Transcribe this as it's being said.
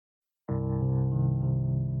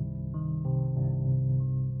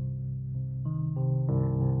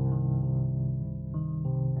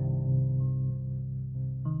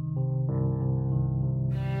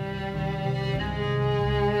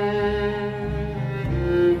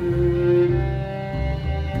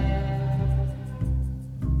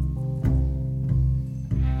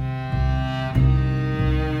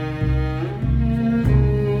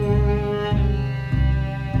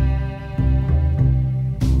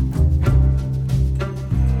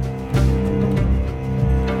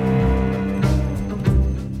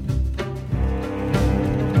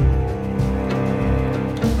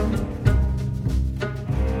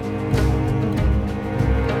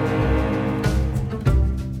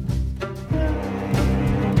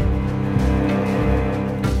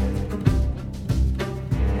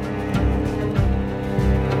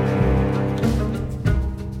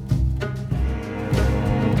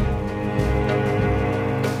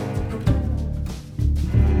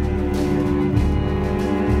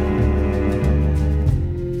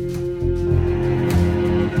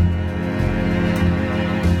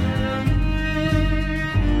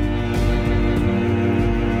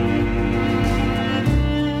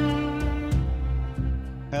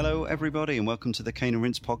everybody, and welcome to the Cane and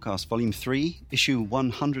Rinse podcast, Volume 3, Issue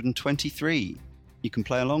 123. You can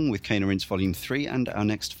play along with Cane and Rinse Volume 3, and our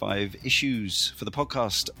next 5 issues for the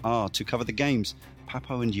podcast are to cover the games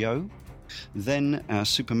Papo and Yo. Then our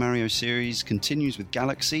Super Mario series continues with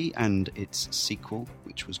Galaxy and its sequel,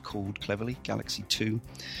 which was called cleverly Galaxy 2.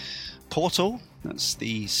 Portal, that's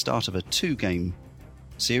the start of a 2-game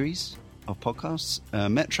series of podcasts.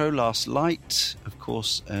 Metro Last Light, of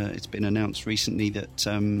course, it's been announced recently that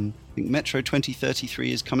I think Metro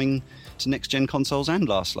 2033 is coming to next-gen consoles and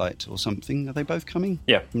Last Light or something. Are they both coming?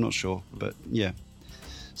 Yeah. I'm not sure, but yeah.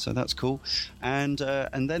 So that's cool. And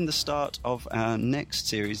then the start of our next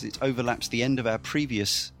series. It overlaps the end of our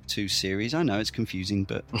previous 2 series. I know it's confusing,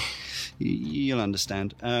 but you'll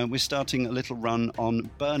understand. We're starting a little run on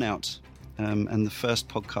Burnout, and the first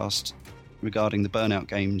podcast regarding the Burnout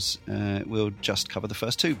games will just cover the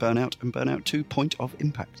first 2, Burnout and Burnout 2 Point of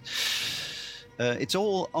Impact. It's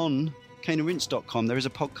all on caneandrinse.com. There is a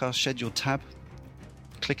podcast schedule tab.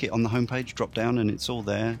 Click it on the homepage, drop down, and it's all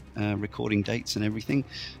there, recording dates and everything.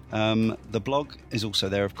 The blog is also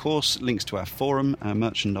there, of course. Links to our forum, our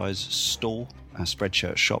merchandise store, our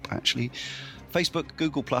Spreadshirt shop, actually. Facebook,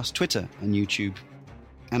 Google+, Twitter, and YouTube.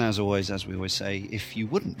 And as always, as we always say, if you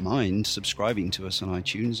wouldn't mind subscribing to us on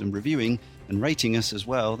iTunes and reviewing and rating us as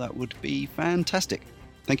well, that would be fantastic.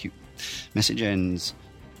 Thank you. Message ends.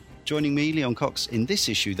 Joining me, Leon Cox, in this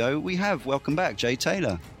issue, though, we have, welcome back, Jay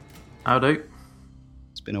Taylor. Howdy.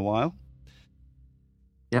 It's been a while.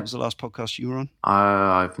 Yep. What was the last podcast you were on?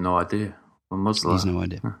 I have no idea. When was that? He's no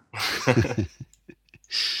idea.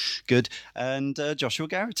 Good. And Joshua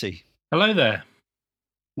Garrity. Hello there.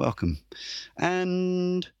 Welcome.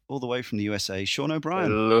 And all the way from the USA, Sean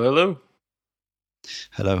O'Brien. Hello.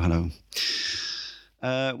 Hello.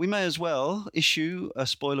 We may as well issue a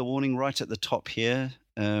spoiler warning right at the top here,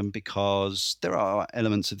 because there are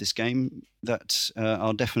elements of this game that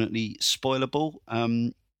are definitely spoilable.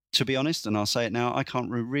 To be honest, and I'll say it now, I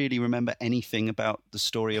can't really remember anything about the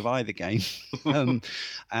story of either game.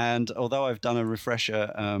 And although I've done a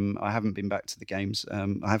refresher, I haven't been back to the games.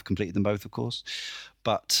 I have completed them both, of course.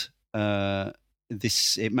 But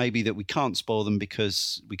it may be that we can't spoil them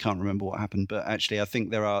because we can't remember what happened. But actually, I think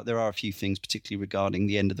there are a few things, particularly regarding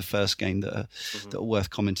the end of the first game, that are worth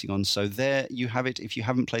commenting on. So there you have it. If you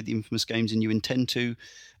haven't played the Infamous games and you intend to,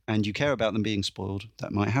 and you care about them being spoiled,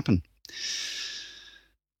 that might happen.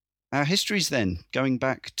 Our histories then, going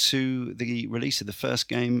back to the release of the first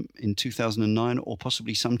game in 2009 or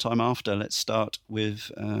possibly sometime after. Let's start with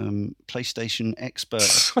PlayStation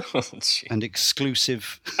expert and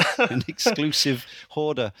exclusive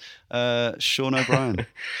hoarder, Sean O'Brien.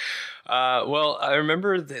 Well, I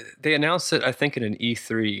remember they announced it, I think, in an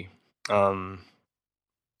E3. And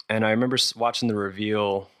I remember watching the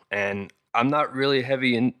reveal, and I'm not really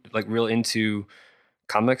real into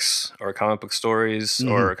comics or comic book stories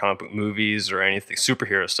or comic book movies or anything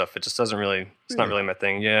superhero stuff. It just doesn't really, it's not really my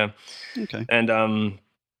thing. Yeah. Okay. And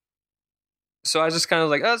so I was just kind of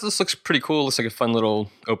like, oh, this looks pretty cool. Looks like a fun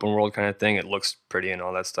little open world kind of thing. It looks pretty and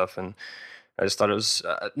all that stuff. And I just thought it was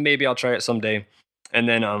maybe I'll try it someday. And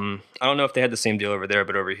then I don't know if they had the same deal over there,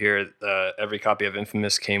 but over here, every copy of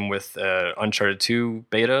Infamous came with Uncharted 2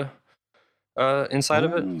 beta inside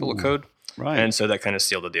of it, little code. Right. And so that kind of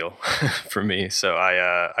sealed the deal for me. So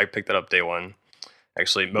I picked it up day one,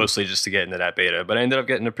 actually, mostly just to get into that beta. But I ended up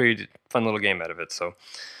getting a pretty fun little game out of it. So,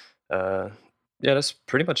 yeah, that's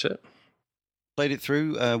pretty much it. Played it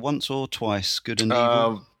through once or twice, good and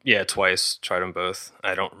evil? Yeah, twice. Tried them both.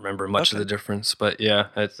 I don't remember much of the difference. But yeah,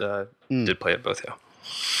 did play it both, yeah.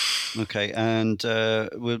 Okay, and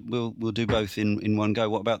we'll do both in one go.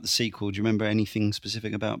 What about the sequel? Do you remember anything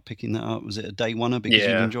specific about picking that up? Was it a day oneer because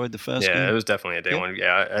you enjoyed the first game? Yeah, it was definitely a day one.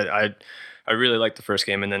 Yeah, I really liked the first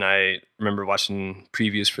game, and then I remember watching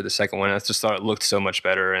previews for the second one. I just thought it looked so much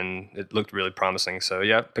better, and it looked really promising. So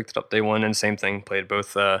yeah, picked it up day one, and same thing, played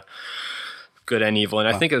both good and evil. And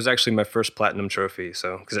I think it was actually my first platinum trophy,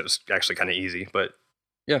 so because it was actually kind of easy. But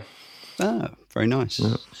yeah. Ah, very nice.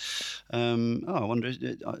 Yeah. I wonder.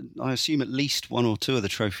 I assume at least one or two of the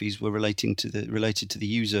trophies were related to the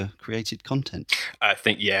user created content. I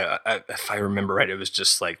think, yeah. If I remember right, it was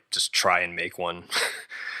just try and make one.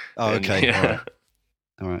 Oh, okay. Yeah.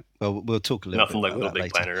 All right. Well, we'll talk a little bit about Little that Big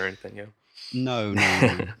later. Planet or anything. Yeah. No,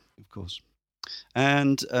 of course.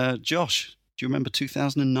 And Josh, do you remember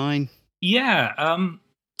 2009? Yeah.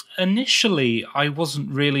 Initially, I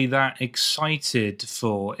wasn't really that excited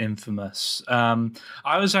for Infamous.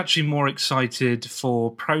 I was actually more excited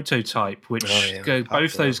for Prototype, which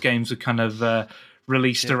both those games were kind of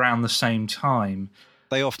released around the same time.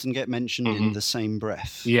 They often get mentioned in the same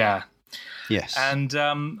breath. Yeah. Yes. And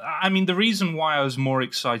I mean, the reason why I was more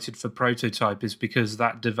excited for Prototype is because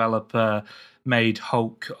that developer made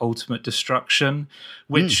Hulk Ultimate Destruction,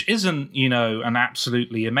 which isn't, an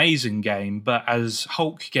absolutely amazing game, but as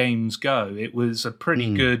Hulk games go, it was a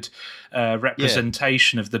pretty good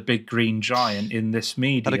representation of the big green giant in this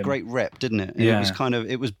medium. Had a great rep, didn't it? Yeah. It was kind of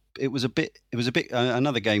it was a bit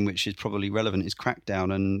another game which is probably relevant is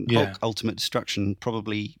Crackdown, and Hulk Ultimate Destruction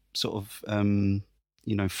probably sort of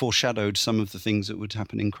foreshadowed some of the things that would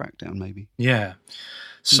happen in Crackdown, maybe. Yeah.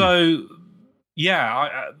 So,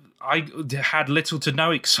 I had little to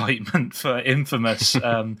no excitement for Infamous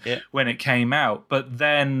when it came out. But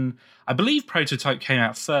then I believe Prototype came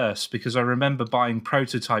out first, because I remember buying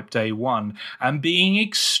Prototype day one and being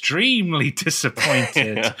extremely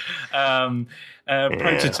disappointed.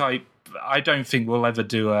 Prototype, I don't think we'll ever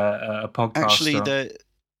do a podcast. Actually,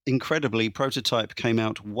 incredibly, Prototype came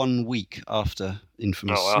out 1 week after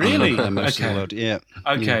Infamous. Oh, wow. Really? Okay. World. Yeah.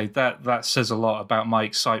 Okay, that says a lot about my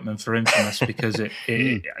excitement for Infamous, because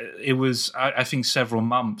it was, I think, several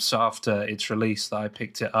months after its release that I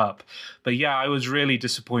picked it up. But yeah, I was really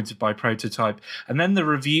disappointed by Prototype. And then the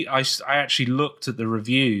review, I actually looked at the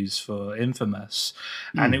reviews for Infamous,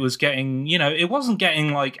 and it was getting, it wasn't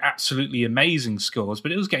getting like absolutely amazing scores,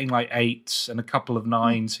 but it was getting like 8s and a couple of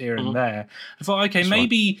 9s here and there. I thought, okay,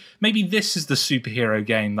 maybe this is the superhero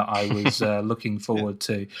game that I was looking forward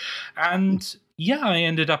to. And I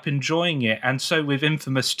ended up enjoying it. And so with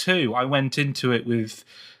Infamous 2, I went into it with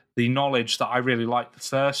the knowledge that I really liked the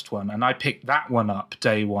first one, and I picked that one up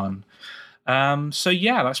day one. So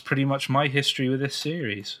that's pretty much my history with this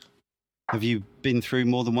series. Have you been through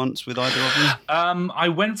more than once with either of them? I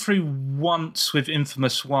went through once with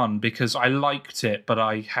Infamous 1 because I liked it, but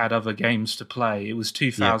I had other games to play. It was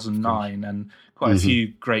 2009, and quite a few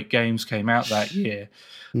great games came out that year.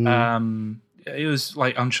 It was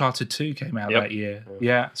like Uncharted 2 came out that year.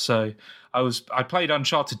 Yeah, so I played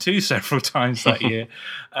Uncharted 2 several times that year.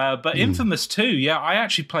 But Infamous 2, I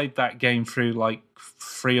actually played that game through like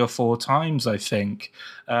 3 or 4 times, I think.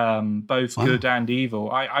 Both good and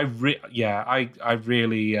evil. I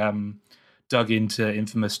really dug into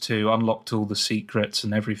Infamous 2, unlocked all the secrets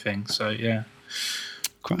and everything. So yeah.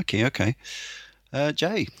 Crikey, okay.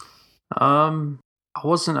 Jay? I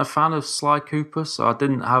wasn't a fan of Sly Cooper, so I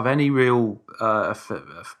didn't have any real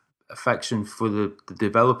affection for the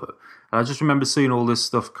developer. And I just remember seeing all this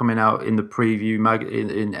stuff coming out in the preview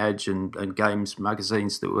in Edge and Games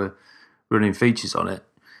magazines that were running features on it.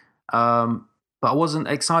 But I wasn't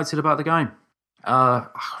excited about the game. I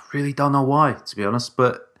really don't know why, to be honest.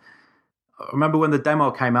 But I remember when the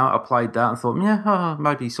demo came out, I played that and thought,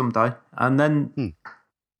 maybe someday. And then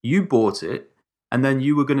you bought it. And then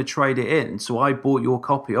you were going to trade it in, so I bought your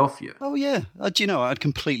copy off you. Oh yeah, do you know? I'd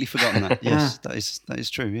completely forgotten that. Yes, that is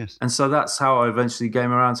true. Yes, and so that's how I eventually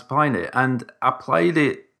came around to playing it. And I played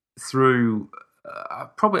it through. I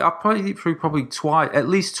played it through probably at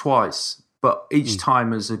least twice, but each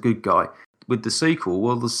time as a good guy. With the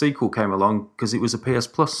sequel, the sequel came along because it was a PS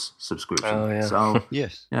Plus subscription. Oh yeah. So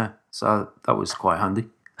yes, so that was quite handy.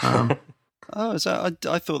 So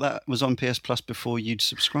I thought that was on PS Plus before you'd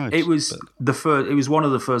subscribed. It was It was one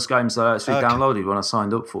of the first games that I actually downloaded when I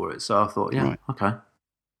signed up for it. So I thought, okay,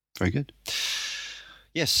 very good.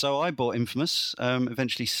 Yes, so I bought Infamous.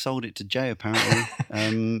 Eventually sold it to Jay. Apparently,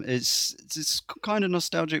 it's kind of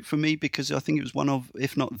nostalgic for me because I think it was one of,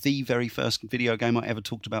 if not the very first video game I ever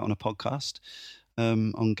talked about on a podcast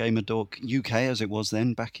on Gamer Dork UK, as it was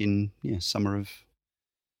then back in summer of.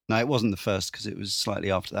 No, it wasn't the first because it was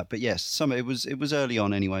slightly after that. But yes, it was early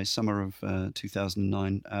on anyway, summer of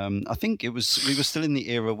 2009. I think we were still in the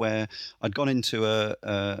era where I'd gone into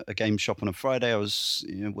a game shop on a Friday. I was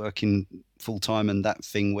working full time, and that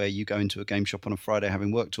thing where you go into a game shop on a Friday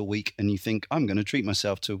having worked all week and you think, I'm going to treat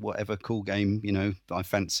myself to whatever cool game I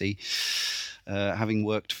fancy, having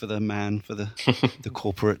worked for the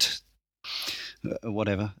corporate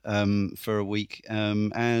whatever for a week,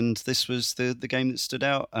 and this was the game that stood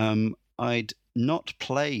out. I'd not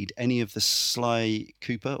played any of the Sly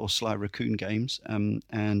Cooper or Sly Raccoon games, and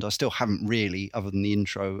I still haven't really, other than the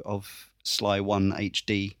intro of Sly 1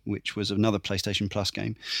 HD, which was another PlayStation Plus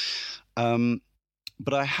game.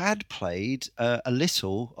 But I had played a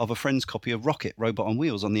little of a friend's copy of Rocket Robot on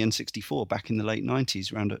Wheels on the N64 back in the late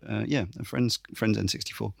 90s, around a friend's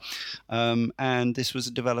N64. And this was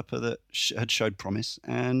a developer that had showed promise.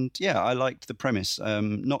 And I liked the premise,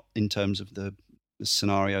 not in terms of the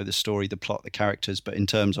scenario, the story, the plot, the characters, but in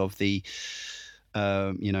terms of the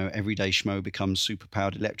everyday schmo becomes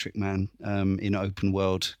superpowered electric man in open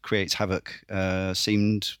world, creates havoc,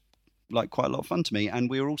 seemed like quite a lot of fun to me. And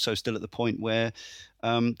we were also still at the point where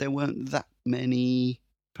there weren't that many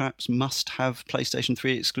perhaps must-have PlayStation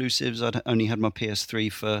 3 exclusives. I'd only had my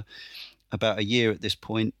PS3 for about a year at this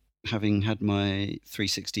point, having had my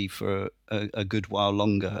 360 for a good while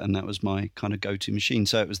longer, and that was my kind of go-to machine.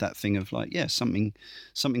 So it was that thing of like, something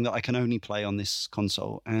that I can only play on this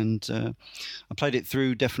console. And I played it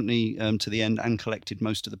through definitely to the end and collected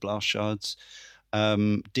most of the blast shards.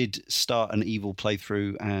 Did start an evil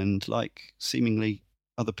playthrough, and like seemingly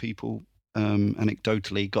other people,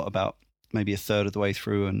 anecdotally got about maybe a third of the way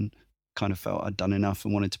through and kind of felt I'd done enough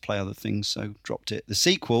and wanted to play other things, so dropped it. The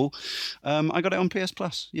sequel, I got it on PS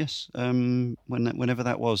Plus, yes, whenever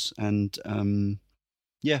that was, and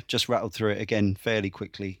just rattled through it again fairly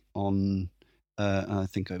quickly on. I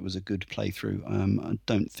think it was a good playthrough. I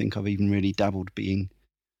don't think I've even really dabbled being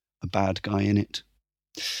a bad guy in it.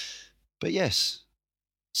 But yes,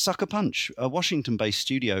 Sucker Punch, a Washington-based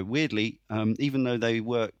studio. Weirdly, even though they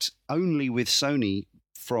worked only with Sony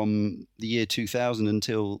from the year 2000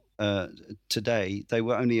 until today, they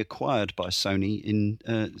were only acquired by Sony in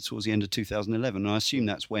towards the end of 2011. And I assume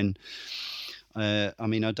that's when. I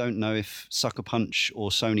don't know if Sucker Punch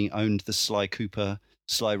or Sony owned the Sly Cooper,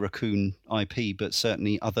 Sly Raccoon IP, but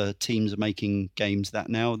certainly other teams are making games that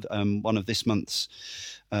now. One of this month's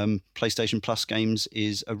PlayStation Plus games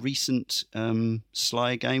is a recent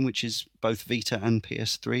Sly game, which is both Vita and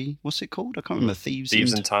PS3. What's it called? I can't remember. Thieves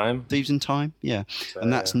in Time. Thieves in Time, yeah.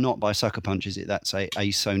 And that's not by Sucker Punch, is it? That's a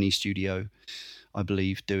Sony studio, I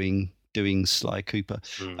believe, doing Sly Cooper.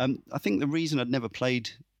 I think the reason I'd never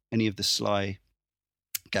played any of the Sly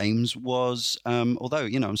games was, although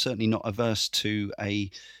I'm certainly not averse to a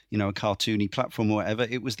cartoony platform or whatever,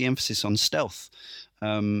 it was the emphasis on stealth.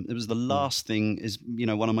 It was the last thing. Is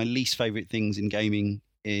one of my least favorite things in gaming.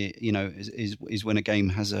 Is when a game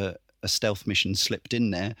has a stealth mission slipped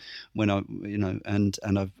in there. When I've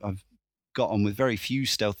got on with very few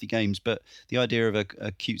stealthy games, but the idea of a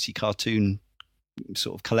cutesy cartoon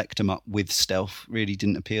sort of collect 'em up with stealth really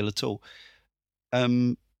didn't appeal at all.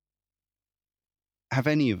 Have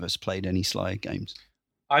any of us played any Sly games?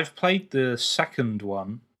 I've played the second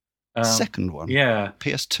one. Second one? Yeah.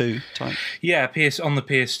 PS2 type? Yeah, on the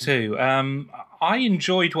PS2. I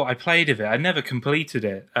enjoyed what I played of it. I never completed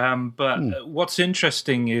it. But what's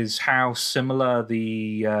interesting is how similar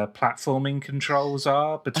the platforming controls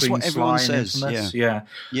are between Sly and Infamous. Yeah.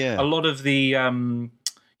 A lot of the,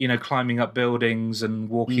 climbing up buildings and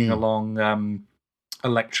walking along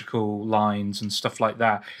electrical lines and stuff like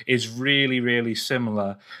that is really, really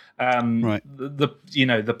similar. Right.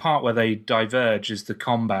 The part where they diverge is the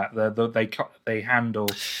combat. They handle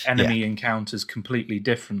enemy encounters completely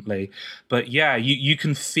differently. But yeah, you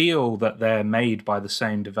can feel that they're made by the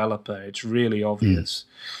same developer. It's really obvious.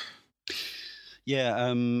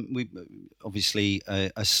 Yeah, we obviously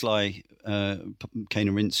a Sly Kane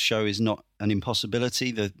and Rinse show is not an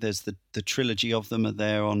impossibility. There's the trilogy of them are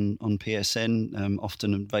there on PSN,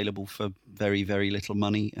 often available for very, very little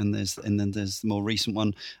money. And then there's the more recent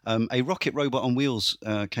one. A Rocket Robot on Wheels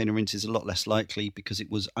Kane and Rinse is a lot less likely because it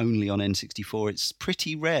was only on N64. It's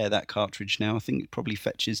pretty rare, that cartridge now. I think it probably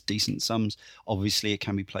fetches decent sums. Obviously, it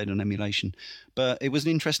can be played on emulation. But it was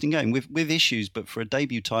an interesting game with issues. But for a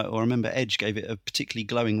debut title, I remember Edge gave it a particularly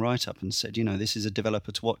glowing write-up and said, this is a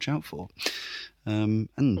developer to watch out for.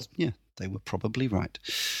 They were probably right.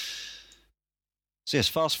 So yes,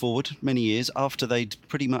 fast forward many years after they'd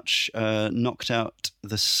pretty much knocked out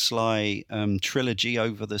the Sly trilogy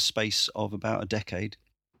over the space of about a decade.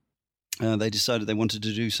 They decided they wanted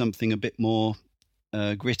to do something a bit more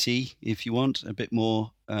gritty, if you want, a bit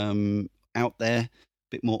more out there, a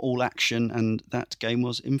bit more all action, and that game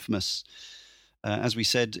was Infamous. As we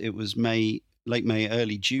said, it was late May,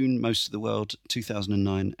 early June, most of the world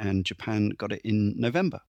 2009, and Japan got it in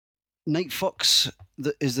November. Nate Fox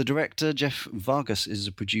is the director, Jeff Vargas is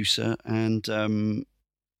the producer, and the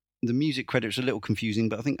music credits are a little confusing,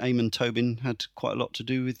 but I think Eamon Tobin had quite a lot to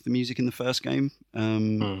do with the music in the first game.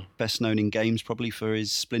 Best known in games probably for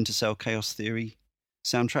his Splinter Cell Chaos Theory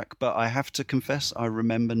soundtrack, but I have to confess I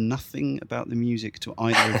remember nothing about the music to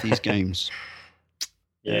either of these games.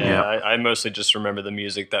 I mostly just remember the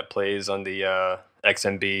music that plays on the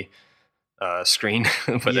XMB screen,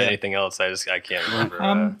 but anything else I can't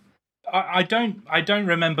remember. I don't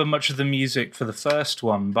remember much of the music for the first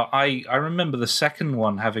one, but I remember the second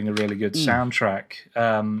one having a really good soundtrack,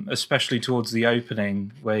 especially towards the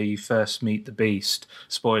opening where you first meet the Beast.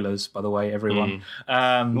 Spoilers, by the way, everyone.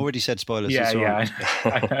 Already said spoilers. Yeah,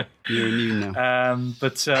 I know. You're immune now.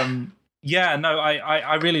 Yeah, no,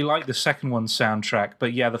 I really like the second one's soundtrack,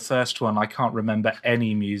 but yeah, the first one, I can't remember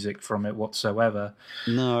any music from it whatsoever.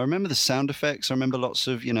 No, I remember the sound effects. I remember lots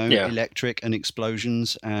of, electric and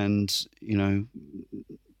explosions and,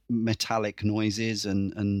 metallic noises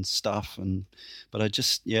and stuff. But I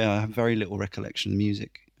have very little recollection of the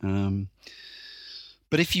music.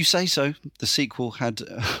 But if you say so, the sequel had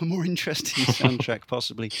a more interesting soundtrack,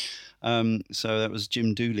 possibly. So that was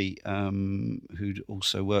Jim Dooley, who'd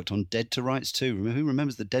also worked on Dead to Rights too. Who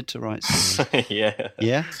remembers the Dead to Rights? Yeah.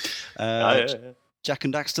 Yeah? Yeah. Jak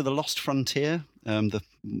and Daxter: The Lost Frontier,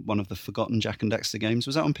 one of the forgotten Jak and Daxter games.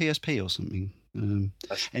 Was that on PSP or something?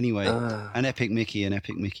 Anyway, and Epic Mickey and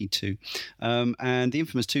Epic Mickey 2. And the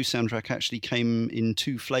Infamous 2 soundtrack actually came in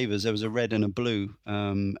two flavors. There was a red and a blue,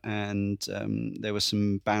 and there were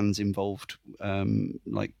some bands involved,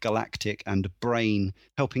 like Galactic and Brain,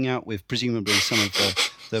 helping out with presumably some of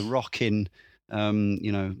the rockin',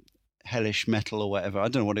 hellish metal or whatever. I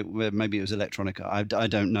don't know maybe it was electronica. I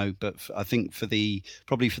don't know, but I think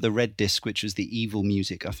probably for the red disc, which was the evil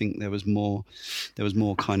music, I think there was more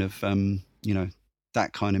kind of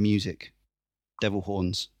that kind of music, devil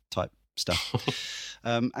horns type stuff.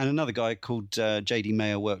 And another guy called JD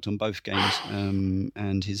Mayer worked on both games,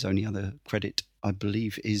 and his only other credit, I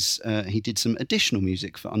believe, is he did some additional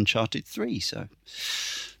music for Uncharted 3, so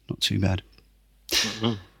not too bad.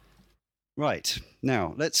 Mm-hmm. Right,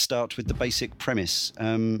 now let's start with the basic premise.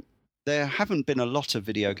 There haven't been a lot of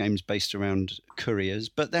video games based around couriers,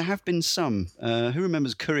 but there have been some. Who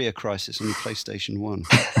remembers Courier Crisis on the PlayStation 1?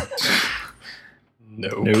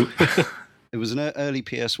 Nope. It was an early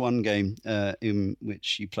PS1 game in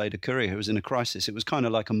which you played a courier who was in a crisis. It was kind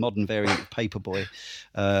of like a modern variant of Paperboy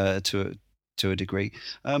to a degree.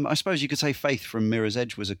 I suppose you could say Faith from Mirror's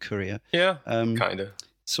Edge was a courier. Yeah, kind of.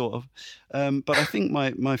 Sort of. But I think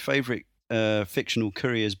my favourite fictional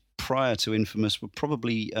couriers prior to Infamous were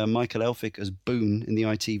probably Michael Elphick as Boone in the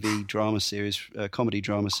ITV drama series, comedy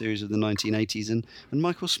drama series of the 1980s, and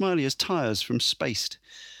Michael Smiley as Tyres from Spaced.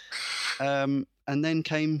 And then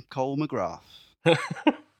came Cole McGrath.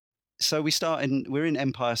 So we're in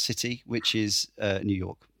Empire City, which is New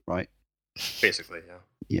York, right? Basically, yeah.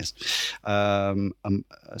 Yes.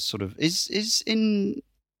 Sort of is in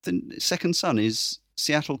the Second Son, is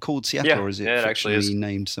Seattle called Seattle, or is it actually is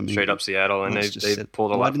named something straight up Seattle? And they pulled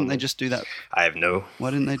a lot. Why didn't they just do that? I have no. Why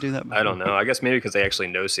didn't they do that before? I don't know. I guess maybe because they actually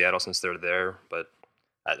know Seattle since they're there, but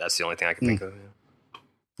that's the only thing I can think of. Yeah.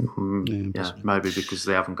 Yeah, maybe because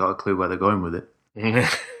they haven't got a clue where they're going with it.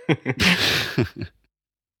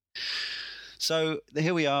 So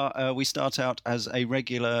here we are. We start out as a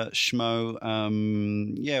regular schmo.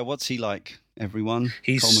 What's he like, everyone?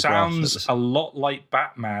 He sounds a lot like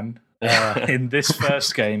Batman in this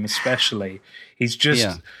first game, especially. He's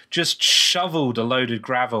just shoveled a load of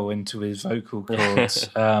gravel into his vocal cords.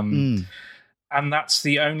 And that's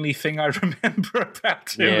the only thing I remember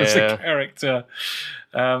about him as a character.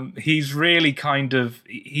 He's really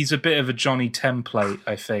he's a bit of a Johnny Template,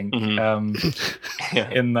 I think, in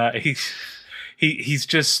that he's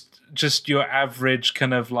just your average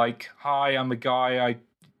kind of like, hi, I'm a guy.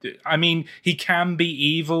 I mean, he can be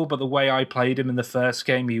evil, but the way I played him in the first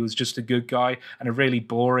game, he was just a good guy and a really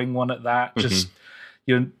boring one at that. Just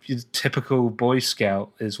your typical Boy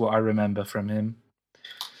Scout is what I remember from him.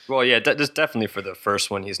 Well, yeah, just definitely for the first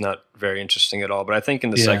one, he's not very interesting at all. But I think in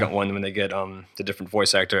the second one, when they get the different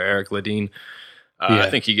voice actor, Eric Ladine, I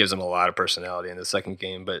think he gives him a lot of personality in the second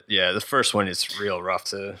game. But yeah, the first one is real rough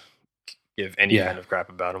to give any kind of crap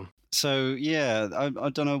about him. So, I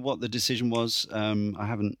don't know what the decision was. I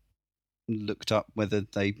haven't looked up whether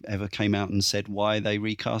they ever came out and said why they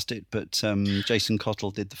recast it, but Jason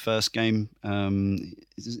Cottle did the first game.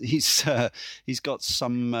 He's got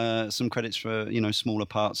some credits for smaller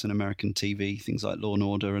parts in American TV, things like Law and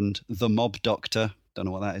Order and The Mob Doctor. Don't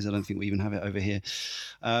know what that is. I don't think we even have it over here.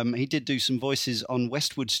 He did do some voices on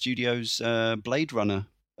Westwood Studios' Blade Runner.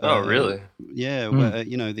 Oh, really? Yeah, where,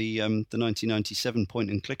 the 1997 point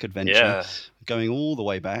and click adventure, going all the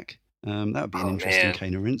way back. That would be an interesting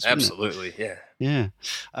Kane and Rinse. Absolutely, yeah.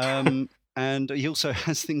 And he also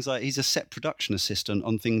has things like, he's a set production assistant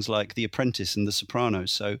on things like The Apprentice and The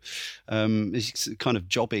Sopranos. So he's kind of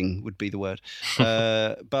jobbing would be the word.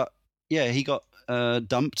 But yeah, he got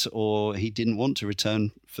dumped, or he didn't want to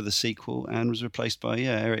return for the sequel, and was replaced by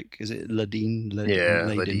Eric. Is it Ladine?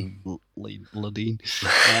 Ladine.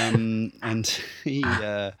 And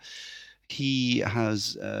he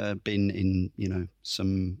has been in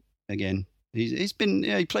some. Again, he's been.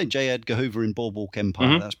 He played J. Edgar Hoover in Boardwalk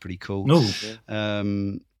Empire. That's pretty cool.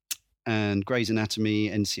 And Grey's Anatomy,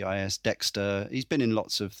 NCIS, Dexter. He's been in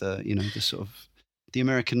lots of the the sort of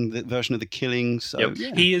American version of The Killing. So Yep.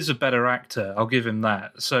 yeah. He is a better actor. I'll give him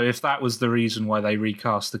that. So if that was the reason why they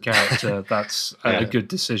recast the character, that's a good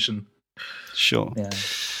decision. Sure. Yeah.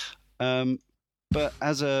 But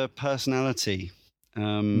as a personality,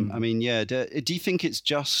 I mean, yeah. Do you think it's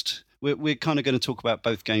just we're kind of going to talk about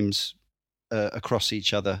both games across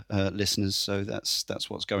each other, listeners? So that's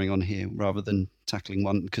what's going on here, rather than tackling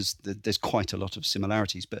one, because there's quite a lot of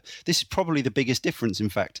similarities. But this is probably the biggest difference. In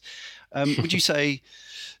fact, would you say,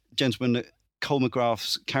 gentlemen, that Cole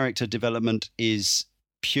McGrath's character development is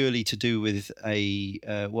purely to do with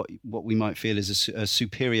what we might feel is a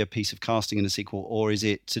superior piece of casting in a sequel, or is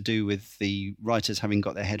it to do with the writers having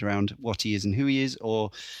got their head around what he is and who he is,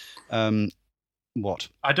 or what?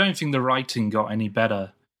 I don't think the writing got any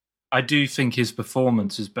better. I do think his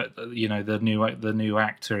performance is better. You know, the new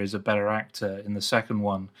actor is a better actor in the second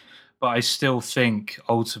one, but I still think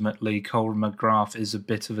ultimately Cole McGrath is a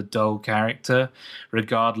bit of a dull character,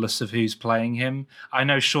 regardless of who's playing him. I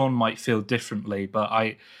know Sean might feel differently, but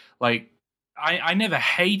I never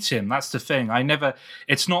hate him. That's the thing.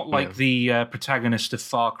 It's not like the protagonist of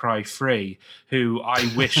Far Cry 3, who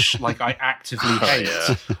I wish I actively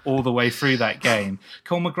hate all the way through that game.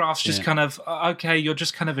 Cole McGrath's just kind of, okay, you're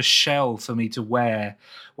just kind of a shell for me to wear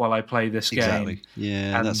while I play this game.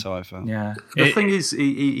 Yeah, and that's how I felt. Yeah. The thing is,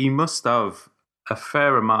 he must have a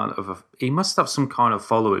fair amount of... he must have some kind of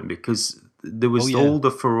following, because there was all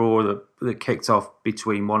the furore that kicked off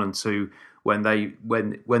between 1 and 2 when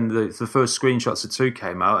the first screenshots of 2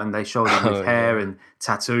 came out, and they showed him with hair and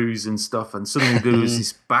tattoos and stuff, and suddenly there was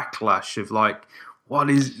this backlash of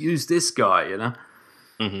who's this guy, you know?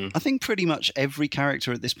 Mm-hmm. I think pretty much every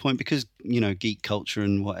character at this point, because, geek culture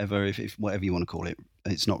and whatever, if whatever you want to call it,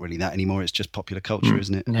 it's not really that anymore. It's just popular culture,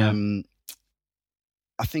 isn't it? Yeah.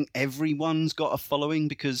 I think everyone's got a following,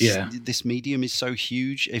 because this medium is so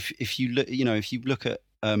huge. If you look at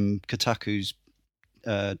Kotaku's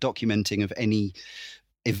documenting of any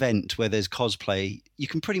event where there's cosplay, you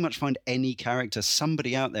can pretty much find any character.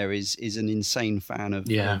 Somebody out there is an insane fan of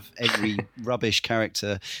every rubbish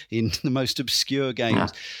character in the most obscure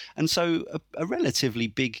games. And so a relatively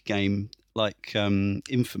big game like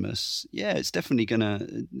inFAMOUS, it's definitely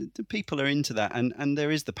the people are into that, and there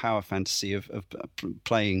is the power fantasy of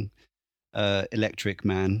playing Electric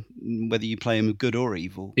Man, whether you play him good or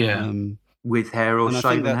evil. With hair or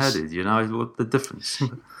shaven-headed, what the difference?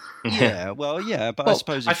 But I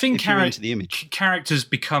suppose if you're into the image, characters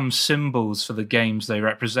become symbols for the games they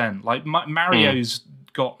represent. Like Mario's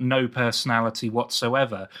got no personality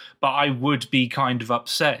whatsoever, but I would be kind of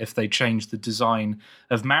upset if they changed the design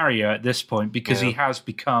of Mario at this point, because he has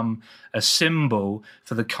become a symbol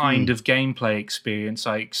for the kind of gameplay experience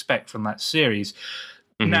I expect from that series.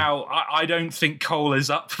 Now, I don't think Cole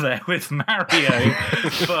is up there with Mario,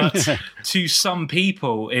 but to some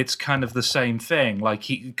people, it's kind of the same thing.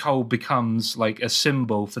 Cole becomes like a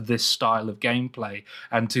symbol for this style of gameplay,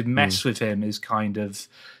 and to mess with him is kind of,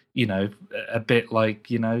 a bit like,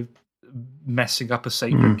 messing up a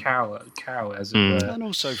sacred cow, as it were. And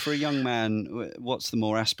also, for a young man, what's the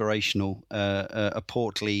more aspirational? A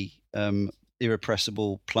portly,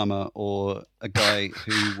 irrepressible plumber, or a guy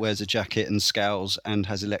who wears a jacket and scowls and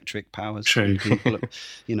has electric powers? True. People,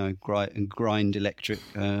 grind electric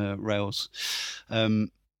rails.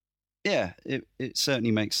 It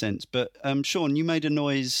certainly makes sense. But Sean, you made a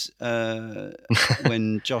noise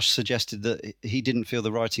when Josh suggested that he didn't feel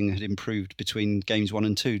the writing had improved between games 1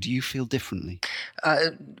 and 2. Do you feel differently?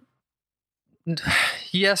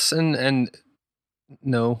 Yes, and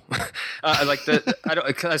no. I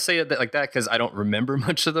say it like that because I don't remember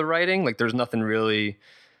much of the writing. Like, there's nothing really.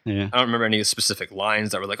 Yeah. I don't remember any specific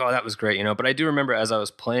lines that were like, "Oh, that was great," But I do remember as I was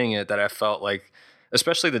playing it that I felt like,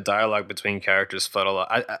 especially the dialogue between characters, felt a lot.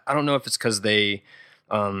 I don't know if it's because they,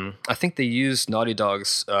 I think they used Naughty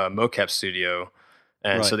Dog's mocap studio,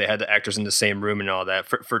 and so they had the actors in the same room and all that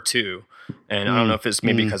for 2. And I don't know if it's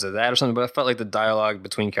maybe because of that or something, but I felt like the dialogue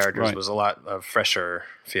between characters was a lot fresher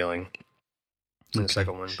feeling in the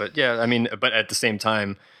second one. But but at the same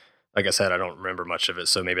time, like I said, I don't remember much of it,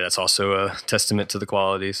 so maybe that's also a testament to the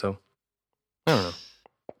quality. So I don't know.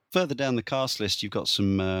 Further down the cast list, you've got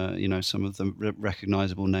some, some of the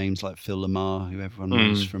recognizable names like Phil Lamar, who everyone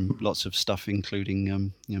knows from lots of stuff,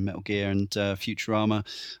 including Metal Gear and Futurama.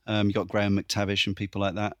 You've got Graham McTavish and people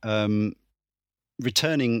like that.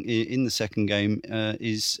 Returning in the second game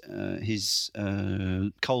is his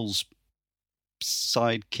Cole's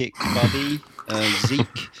sidekick buddy,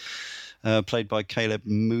 Zeke, played by Caleb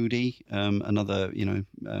Moody, another,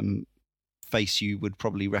 face you would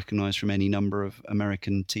probably recognize from any number of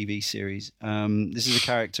American TV series. This is a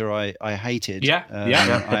character I hated. I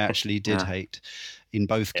actually did hate in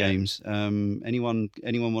both games. Anyone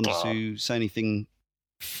want to say anything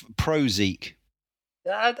pro Zeke?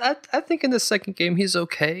 I think in the second game he's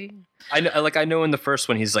okay. I know in the first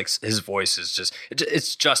one he's like, his voice is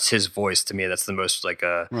it's just his voice to me that's the most like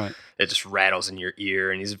right. It just rattles in your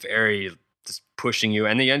ear, and he's very just pushing you.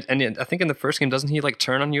 And I think in the first game, doesn't he like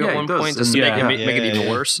turn on you at one point just to make it even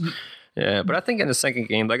worse? Yeah, but I think in the second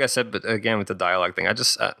game, like I said, but again with the dialogue thing, I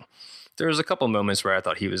just there was a couple moments where I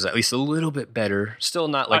thought he was at least a little bit better. Still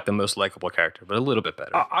not like the most likable character, but a little bit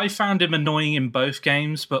better. I found him annoying in both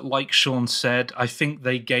games, but like Sean said, I think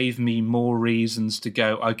they gave me more reasons to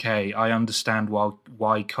go, okay, I understand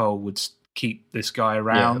why Cole would keep this guy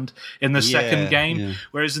around in the second game,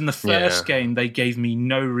 whereas in the first game they gave me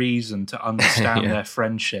no reason to understand their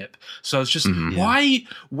friendship. So I was just why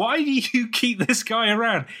do you keep this guy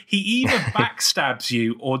around? He either backstabs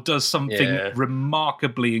you or does something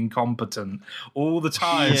remarkably incompetent all the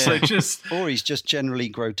time. So or he's just generally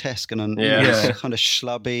grotesque and kind of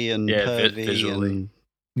schlubby and pervy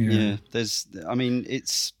and there's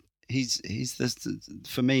He's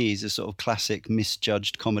for me, he's a sort of classic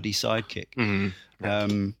misjudged comedy sidekick,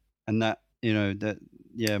 and that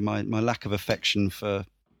my lack of affection for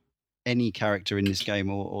any character in this game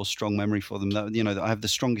or strong memory for them. That I have the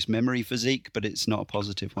strongest memory for Zeke, but it's not a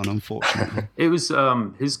positive one, unfortunately. It was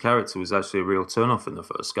his character was actually a real turn-off in the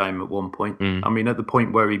first game at one point. I mean, at the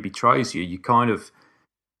point where he betrays you, you kind of.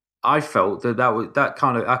 I felt that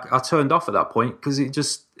kind of I turned off at that point because it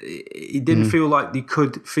didn't feel like they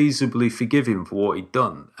could feasibly forgive him for what he'd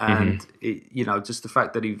done, and just the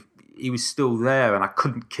fact that he was still there and I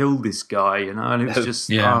couldn't kill this guy, and it was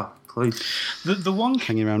just please. The one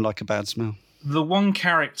hanging around like a bad smell. The one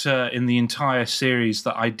character in the entire series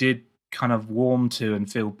that I did kind of warm to and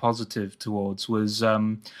feel positive towards was I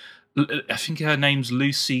think her name's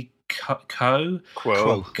Lucy Quo,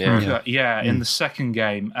 in the second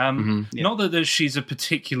game. Not that she's a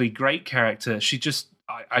particularly great character. She just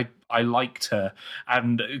I liked her,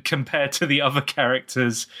 and compared to the other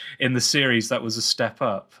characters in the series, that was a step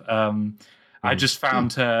up. I just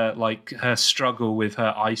found her struggle with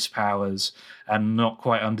her ice powers and not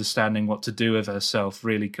quite understanding what to do with herself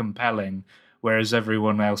really compelling. Whereas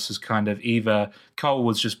everyone else is kind of either Cole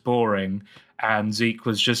was just boring and Zeke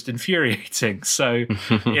was just infuriating. So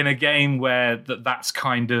in a game where that's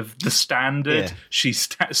kind of the standard, she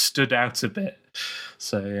stood out a bit.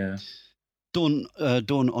 So, Dawn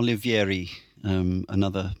Olivieri,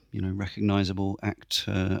 another recognizable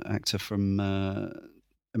actor from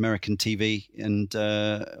American TV, and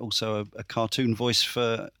also a cartoon voice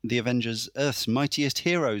for the Avengers Earth's Mightiest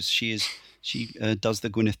Heroes. She does the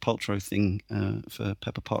Gwyneth Paltrow thing for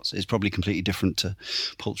Pepper Potts. It's probably completely different to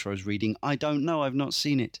Paltrow's reading. I don't know. I've not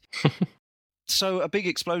seen it. So a big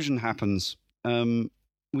explosion happens.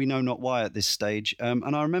 We know not why at this stage.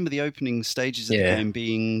 And I remember the opening stages of the game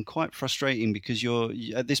being quite frustrating because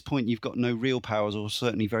at this point you've got no real powers or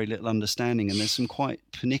certainly very little understanding. And there's some quite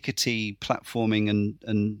pernickety platforming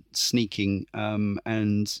and sneaking.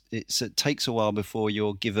 And it takes a while before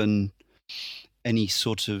you're given any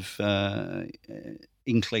sort of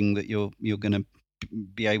inkling that you're going to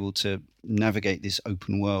be able to navigate this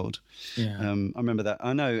open world. I remember that.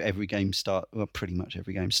 I know pretty much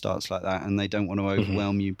every game starts like that, and they don't want to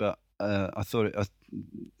overwhelm you. But I thought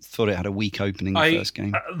it had a weak opening. The first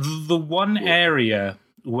game. The one area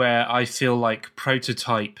where I feel like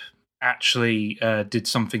Prototype actually did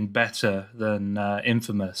something better than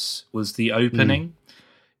Infamous was the opening.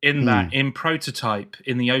 In Prototype,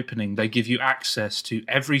 in the opening, they give you access to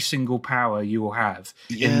every single power you will have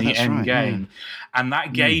in the end game. And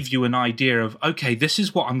that gave you an idea of, okay, this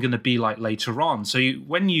is what I'm going to be like later on. So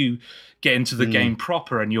when you get into the game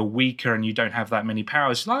proper and you're weaker and you don't have that many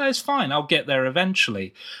powers, it's fine, I'll get there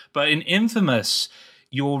eventually. But in Infamous,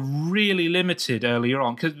 you're really limited earlier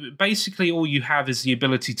on because basically all you have is the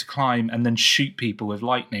ability to climb and then shoot people with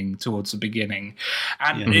lightning towards the beginning.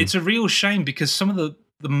 And it's a real shame because some of the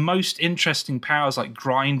most interesting powers, like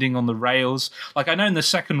grinding on the rails. Like I know in the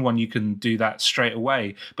second one you can do that straight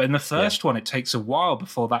away, but in the first one it takes a while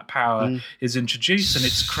before that power is introduced, and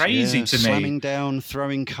it's crazy to me. Slamming down,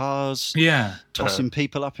 throwing cars, tossing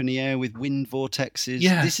people up in the air with wind vortexes.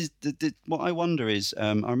 This is what I wonder is.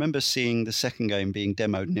 I remember seeing the second game being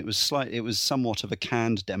demoed, and it was somewhat of a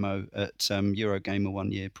canned demo at Eurogamer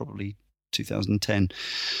one year, probably 2010.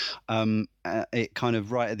 It kind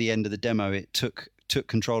of right at the end of the demo, it took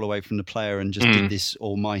control away from the player and just did this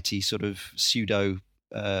almighty sort of pseudo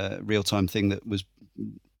real-time thing that was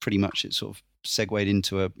pretty much it sort of segued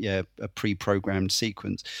into a pre-programmed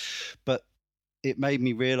sequence. But it made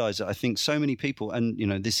me realize that I think so many people, and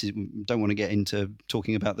this is, don't want to get into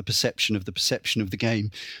talking about the perception of the game,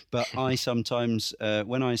 but I sometimes,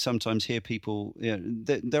 when I sometimes hear people,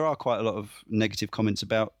 there are quite a lot of negative comments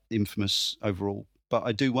about Infamous overall, but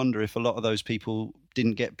I do wonder if a lot of those people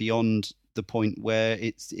didn't get beyond the point where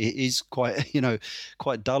it is quite,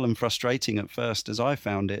 quite dull and frustrating at first, as I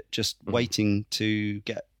found it, just waiting to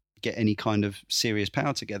get any kind of serious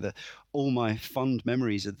power together. All my fond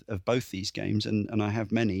memories of both these games, and I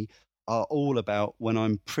have many, are all about when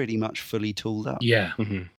I'm pretty much fully tooled up. Yeah.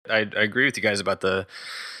 Mm-hmm. I agree with you guys about the,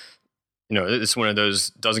 it's one of those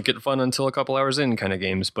doesn't get fun until a couple hours in kind of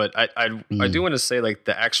games. But I do want to say, like,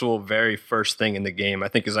 the actual very first thing in the game I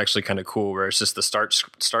think is actually kind of cool, where it's just the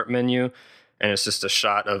start menu, and it's just a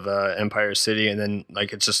shot of Empire City, and then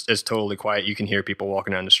like it's totally quiet. You can hear people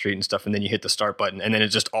walking down the street and stuff, and then you hit the start button, and then it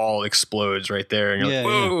just all explodes right there, and you're like,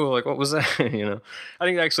 whoa, like what was that? I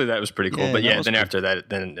think actually that was pretty cool. But then after that,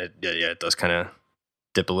 then it does kind of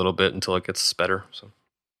dip a little bit until it gets better. So.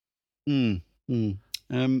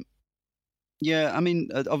 Yeah, I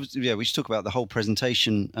mean, obviously, we should talk about the whole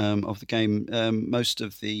presentation of the game. Most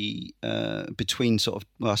of the between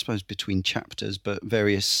chapters, but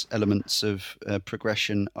various elements of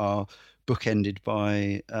progression are bookended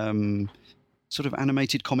by sort of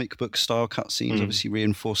animated comic book style cutscenes, obviously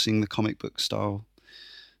reinforcing the comic book style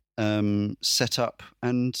setup.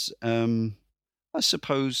 And I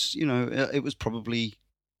suppose it was probably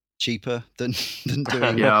cheaper than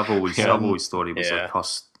doing. Yeah, I've always thought it was a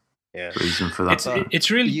cost. Yeah, reason for that. It's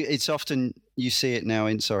really. It's often you see it now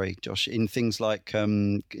in Josh, in things like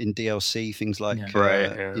in DLC, things like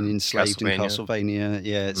in Enslaved and Castlevania.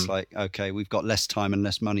 Yeah, it's like, okay, we've got less time and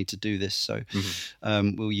less money to do this, so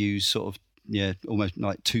we'll use sort of almost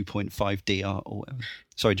like 2.5 DR or whatever.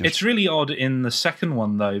 Sorry, Josh. It's really odd in the second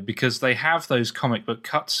one, though, because they have those comic book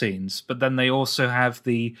cutscenes, but then they also have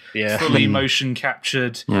the fully motion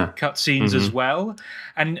captured cutscenes as well.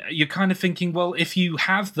 And you're kind of thinking, well, if you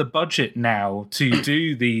have the budget now to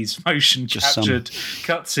do these motion captured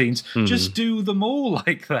cutscenes, just do them all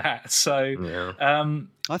like that. So,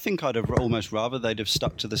 I think I'd have almost rather they'd have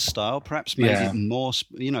stuck to the style, perhaps made it more,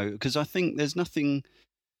 because I think there's nothing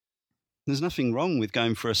wrong with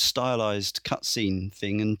going for a stylized cutscene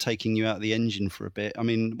thing and taking you out of the engine for a bit. I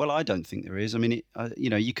mean, well, I don't think there is. I mean,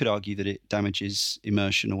 you could argue that it damages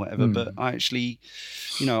immersion or whatever, but I actually,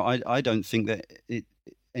 I don't think that it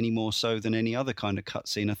any more so than any other kind of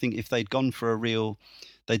cutscene. I think if they'd gone for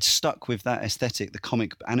they'd stuck with that aesthetic, the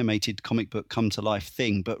animated comic book come to life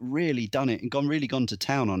thing, but really done it and gone to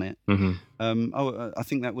town on it. I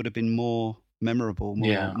think that would have been more memorable,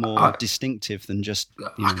 more distinctive than just.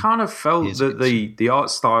 I kind of felt that the art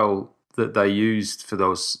style that they used for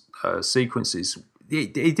those sequences,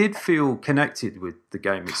 it did feel connected with the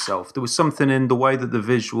game itself. There was something in the way that the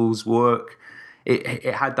visuals work.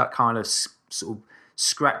 It had that kind of sort of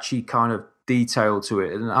scratchy kind of detail to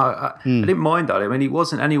it, and I didn't mind that. I mean, it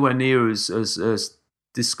wasn't anywhere near as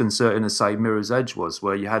disconcerting as, say, Mirror's Edge was,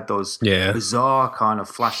 where you had those bizarre kind of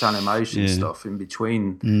flash animation stuff in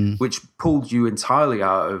between, which pulled you entirely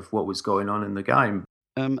out of what was going on in the game.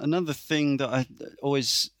 Another thing that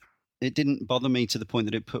it didn't bother me to the point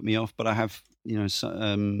that it put me off, but I have,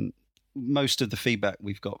 most of the feedback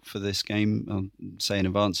we've got for this game, I'll say in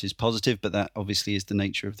advance, is positive, but that obviously is the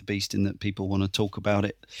nature of the beast in that people want to talk about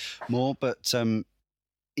it more. But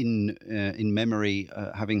in memory,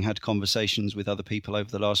 having had conversations with other people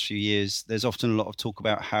over the last few years, there's often a lot of talk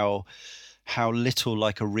about how little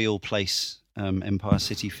like a real place Empire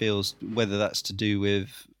City feels, whether that's to do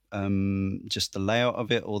with just the layout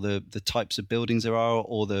of it, or the types of buildings there are,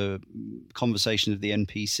 or the conversation of the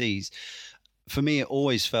NPCs. For me, it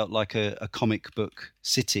always felt like a comic book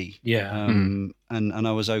city. And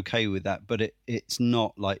I was okay with that, but it's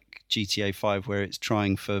not like GTA 5 where it's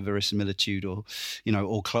trying for verisimilitude or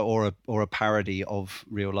a parody of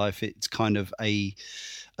real life. It's kind of a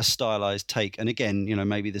stylized take. And again,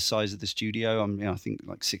 maybe the size of the studio, I think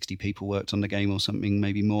like 60 people worked on the game or something,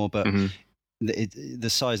 maybe more, but the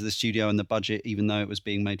size of the studio and the budget, even though it was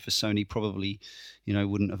being made for Sony, probably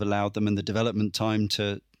wouldn't have allowed them, and the development time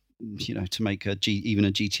to make even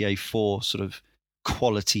a GTA 4 sort of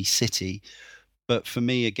quality city. But for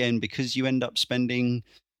me, again, because you end up spending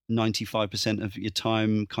 95% of your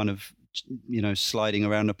time kind of sliding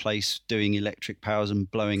around a place, doing electric powers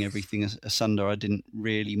and blowing everything asunder, I didn't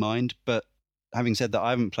really mind. But having said that,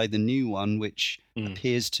 I haven't played the new one, which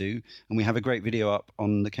appears to, and we have a great video up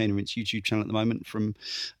on the Kane and Rinse YouTube channel at the moment from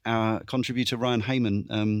our contributor Ryan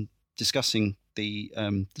Heyman, discussing the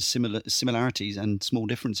similarities and small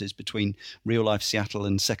differences between real life Seattle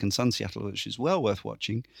and Second Son Seattle, which is well worth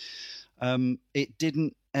watching. It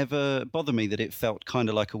didn't ever bother me that it felt kind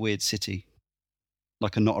of like a weird city,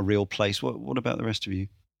 like not a real place. What about the rest of you?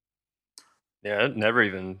 Yeah, it never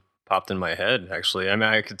even popped in my head, actually. I mean,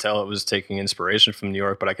 I could tell it was taking inspiration from New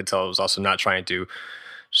York, but I could tell it was also not trying to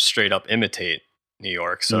straight up imitate New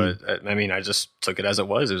York. So, I mean, I just took it as it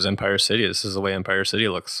was. It was Empire City. This is the way Empire City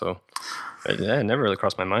looks. So, it never really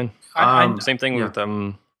crossed my mind. Same thing with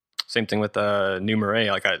New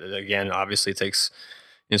Marais. Like, again, obviously takes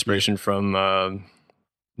inspiration from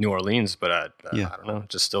New Orleans, but I don't know. It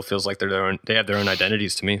just still feels like they have their own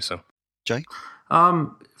identities to me. So, Jay?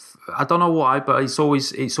 I don't know why, but it's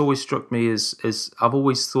always struck me as I've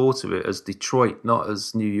always thought of it as Detroit, not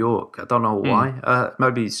as New York. I don't know why.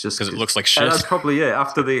 Maybe it's just because it looks like shit. That's probably it.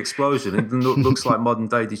 After the explosion, it looks like modern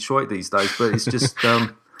day Detroit these days. But it's just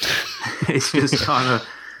it's just kind of.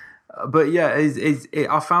 But yeah,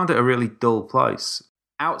 I found it a really dull place.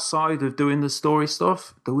 Outside of doing the story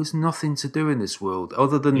stuff, there was nothing to do in this world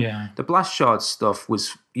other than the blast shard stuff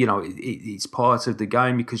was, it's part of the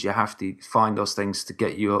game because you have to find those things to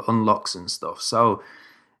get your unlocks and stuff. So,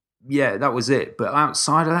 yeah, that was it. But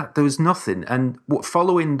outside of that, there was nothing. And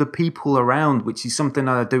following the people around, which is something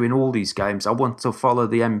that I do in all these games, I want to follow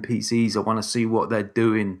the NPCs. I want to see what they're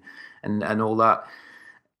doing and all that.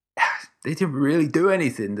 They didn't really do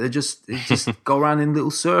anything. They just go around in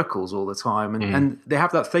little circles all the time, and they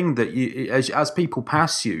have that thing that you, as people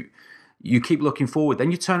pass you, you keep looking forward.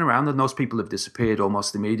 Then you turn around, and those people have disappeared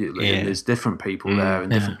almost immediately, and there's different people there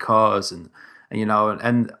and different cars, and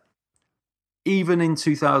even in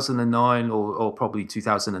 2009 or probably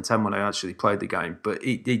 2010 when I actually played the game, but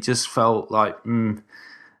it just felt like But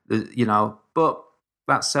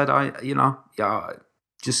that said, I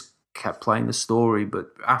just kept playing the story,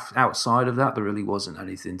 but outside of that, there really wasn't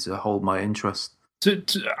anything to hold my interest.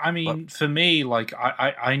 For me, like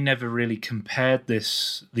I never really compared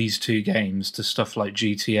these two games to stuff like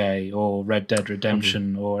GTA or Red Dead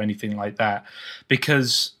Redemption or anything like that,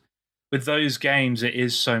 because with those games, it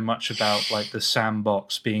is so much about like the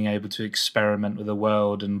sandbox, being able to experiment with the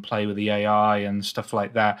world and play with the AI and stuff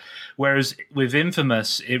like that. Whereas with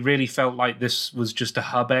Infamous, it really felt like this was just a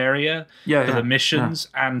hub area for the missions.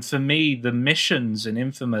 Yeah. And for me, the missions in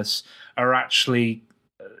Infamous are actually,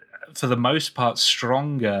 for the most part,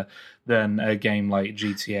 stronger than a game like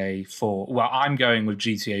GTA 4. Well, I'm going with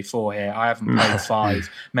GTA 4 here. I haven't played 5.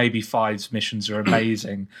 Maybe 5's missions are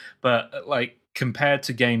amazing. But like, compared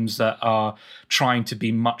to games that are trying to be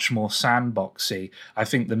much more sandboxy, I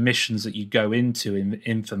think the missions that you go into in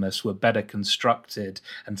Infamous were better constructed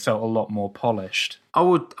and felt a lot more polished. I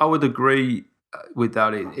would agree with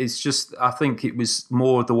that. It's just, I think it was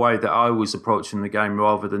more the way that I was approaching the game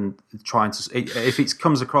rather than trying to. If it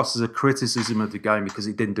comes across as a criticism of the game because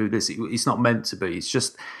it didn't do this, it's not meant to be. It's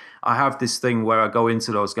just, I have this thing where I go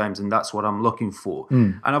into those games and that's what I'm looking for.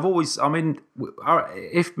 And I've always,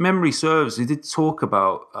 if memory serves, we did talk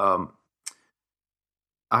about,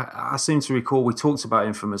 I seem to recall we talked about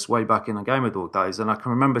Infamous way back in the Game of Dog days, and I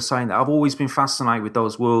can remember saying that I've always been fascinated with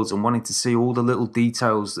those worlds and wanting to see all the little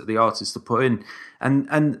details that the artists have put in.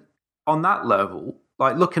 And on that level,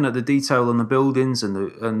 like looking at the detail on the buildings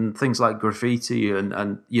and things like graffiti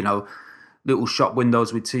and little shop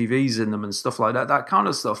windows with TVs in them and stuff like that. That kind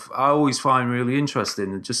of stuff I always find really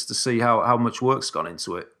interesting, just to see how much work's gone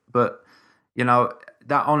into it. But,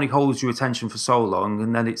 that only holds your attention for so long,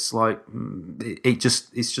 and then it's like,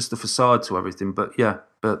 it's just a facade to everything. But,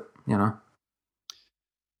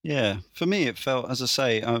 Yeah, for me it felt, as I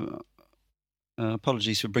say,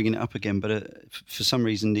 apologies for bringing it up again, but for some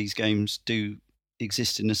reason these games do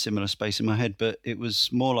exist in a similar space in my head, but it was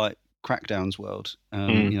more like Crackdown's world,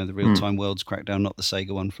 the real-time world's Crackdown, not the Sega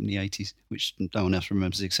one from the 80s, which no one else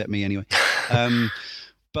remembers except me anyway.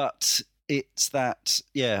 But it's that,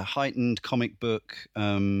 heightened comic book,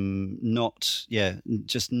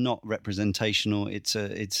 just not representational. It's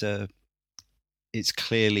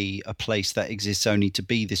clearly a place that exists only to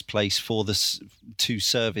be this place to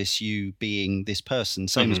service you being this person.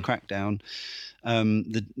 Same as Crackdown.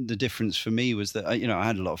 The difference for me was that I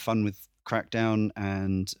had a lot of fun with Crackdown,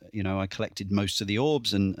 and I collected most of the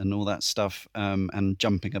orbs and all that stuff, and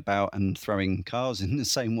jumping about and throwing cars in the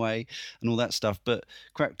same way and all that stuff. But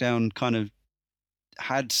Crackdown kind of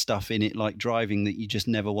had stuff in it like driving that you just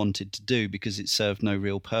never wanted to do because it served no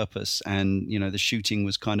real purpose, and the shooting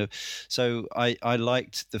was kind of, so I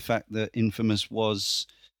liked the fact that Infamous was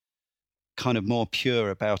kind of more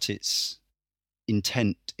pure about its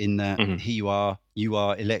intent, in that here you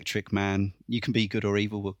are Electric Man. You can be good or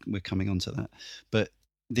evil. We're coming on to that, but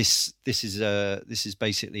this is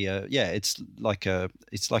basically it's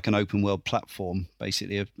like an open world platform,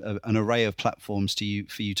 basically an array of platforms for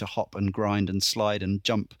you to hop and grind and slide and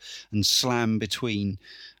jump and slam between.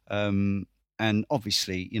 And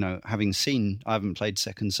obviously, I haven't played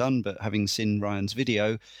Second Son, but having seen Ryan's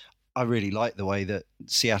video, I really like the way that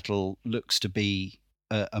Seattle looks to be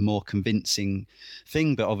a more convincing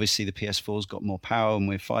thing. But obviously the PS4's got more power, and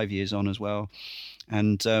we're 5 years on as well.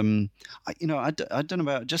 And I don't know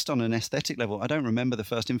about, just on an aesthetic level, I don't remember the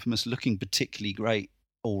first Infamous looking particularly great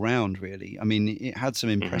all round, really. I mean, it had some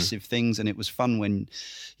impressive things, and it was fun when,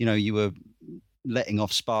 you were letting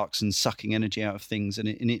off sparks and sucking energy out of things, and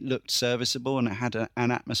it looked serviceable, and it had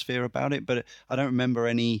an atmosphere about it. But I don't remember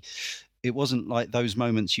any. It wasn't like those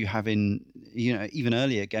moments you have in, even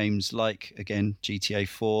earlier games like, again, GTA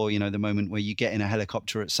 4, the moment where you get in a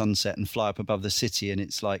helicopter at sunset and fly up above the city, and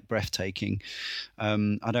it's like breathtaking.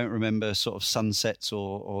 I don't remember sort of sunsets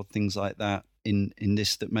or things like that in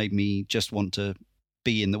this that made me just want to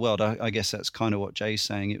be in the world. I guess that's kind of what Jay's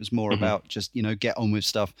saying. It was more about just, get on with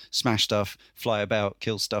stuff, smash stuff, fly about,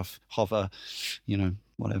 kill stuff, hover,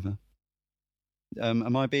 whatever.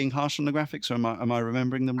 Am I being harsh on the graphics, or am I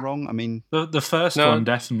remembering them wrong? I mean, the first one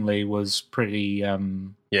definitely was pretty. I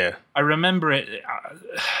remember it.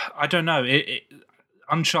 I don't know.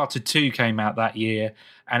 Uncharted 2 came out that year,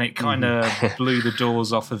 and it kind of blew the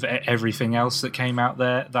doors off of everything else that came out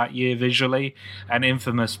there that year visually. And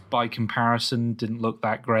Infamous, by comparison, didn't look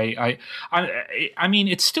that great. I mean,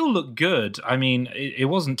 it still looked good. I mean, it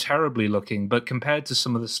wasn't terribly looking, but compared to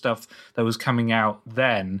some of the stuff that was coming out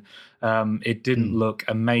then, it didn't look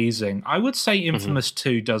amazing. I would say Infamous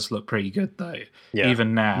 2 does look pretty good, though,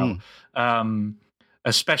 even now.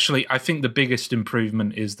 Especially, I think the biggest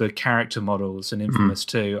improvement is the character models in Infamous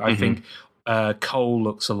 2. I think Cole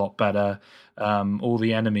looks a lot better. All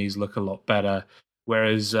the enemies look a lot better.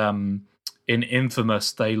 Whereas in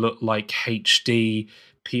Infamous, they look like HD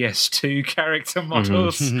PS2 character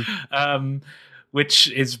models.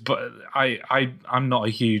 Which is, but I'm not a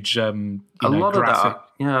huge a lot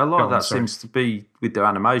of that seems to be with their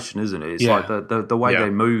animation, isn't it? It's like the way they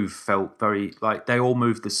move felt very like they all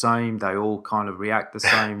move the same. They all kind of react the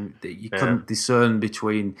same. You couldn't discern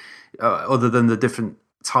between other than the different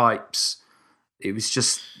types. It was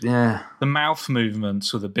just the mouth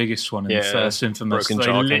movements were the biggest one in the first Infamous. They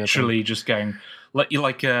literally just going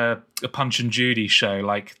like a Punch and Judy show,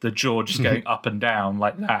 like the jaw just going up and down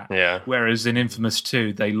like that. Yeah. Whereas in Infamous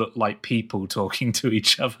 2, they look like people talking to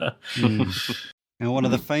each other. Now, one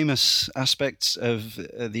of the famous aspects of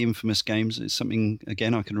the Infamous games is something,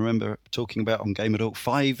 again, I can remember talking about on Game Talk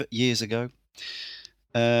 5 years ago,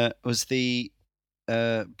 was the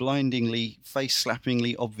blindingly,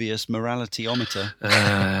 face-slappingly obvious moralityometer,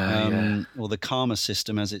 or the karma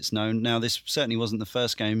system as it's known. Now, this certainly wasn't the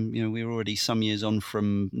first game. We were already some years on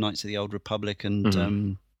from Knights of the Old Republic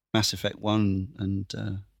and Mass Effect 1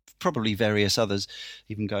 and probably various others,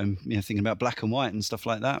 even going, thinking about Black and White and stuff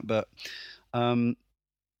like that. But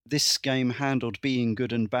this game handled being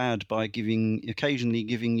good and bad by occasionally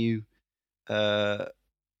giving you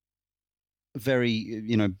very,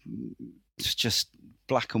 just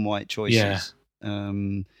black and white choices.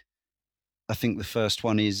 I think the first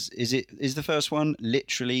one is the first one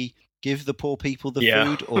literally give the poor people the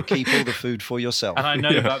food or keep all the food for yourself? And I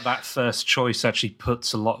know that first choice actually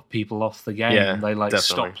puts a lot of people off the game. They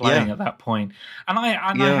stop playing at that point. And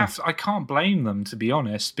I can't blame them, to be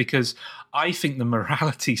honest, because I think the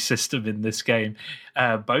morality system in this game,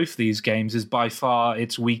 both these games, is by far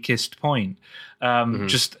its weakest point.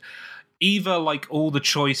 Just either like all the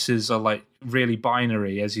choices are like really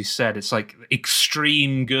binary, as you said, it's like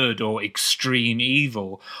extreme good or extreme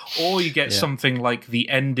evil, or you get something like the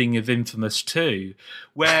ending of Infamous 2,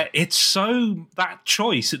 where it's so that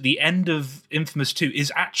choice at the end of Infamous 2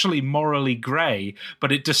 is actually morally grey,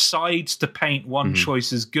 but it decides to paint one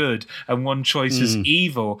choice as good and one choice as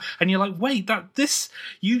evil, and you're like, wait,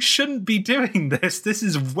 you shouldn't be doing this. This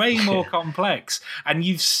is way more complex, and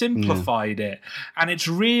you've simplified it, and it's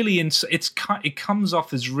really it comes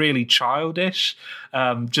off as really childish.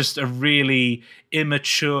 Just a really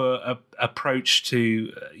immature approach to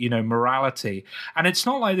morality, and it's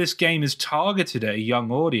not like this game is targeted at a young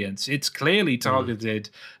audience. It's clearly targeted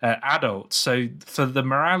at adults. So for the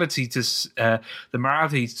morality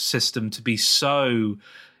system to be so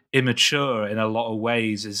immature in a lot of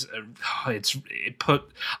ways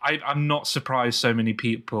I'm not surprised so many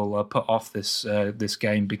people are put off this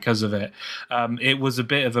game because of it. It was a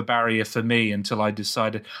bit of a barrier for me until I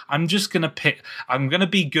decided I'm gonna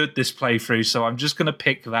be good this playthrough, so I'm just gonna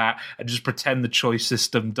pick that and just pretend the choice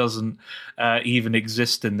system doesn't even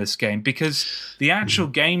exist in this game, because the actual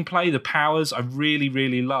gameplay, the powers, I really,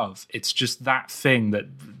 really love. It's just that thing that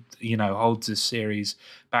holds this series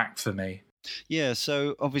back for me. Yeah,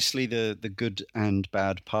 so obviously the good and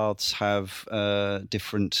bad paths have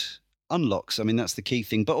different unlocks. I mean, that's the key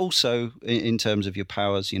thing. But also in terms of your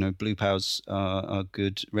powers, blue powers are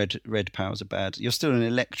good, red powers are bad. You're still an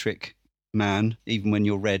electric man, even when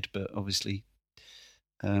you're red, but obviously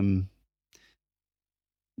the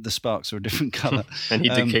sparks are a different color. And he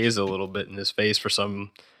decays a little bit in his face for some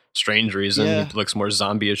strange reason. Yeah. He looks more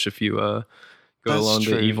zombie-ish if you go along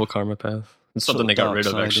the evil karma path. It's something they got rid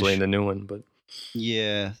of actually in the new one, but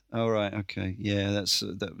yeah. All right. Okay. Yeah.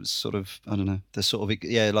 That was sort of, I don't know, the sort of,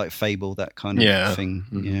 like Fable, that kind of thing.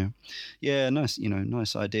 Mm-hmm. Yeah. Yeah. Nice.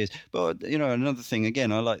 Nice ideas. But another thing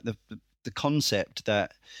again, I like the concept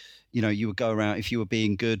that you would go around, if you were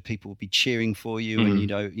being good, people would be cheering for you, and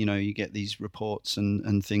you get these reports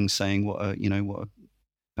and things saying what a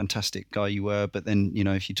fantastic guy you were. But then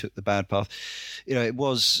if you took the bad path, it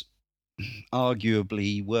was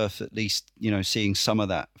arguably worth at least seeing some of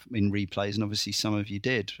that in replays, and obviously some of you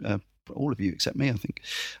did, all of you except me, I think.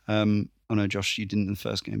 I know, Josh, you didn't in the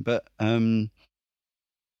first game, but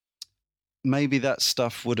maybe that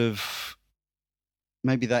stuff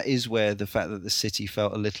maybe that is where the fact that the city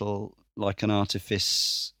felt a little like an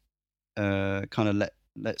artifice kind of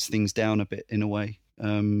lets things down a bit in a way.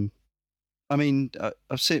 I mean,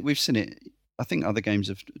 we've seen it. I think other games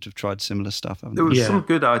have tried similar stuff, haven't they? There was some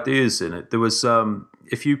good ideas in it. There was,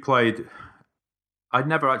 if you played, I'd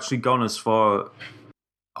never actually gone as far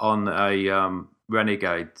on a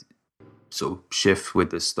Renegade sort of shift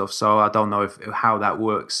with this stuff, so I don't know how that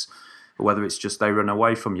works, or whether it's just they run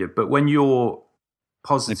away from you. But when you're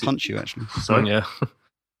positive, they punch you actually. Sorry, yeah.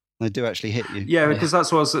 They do actually hit you. Yeah, because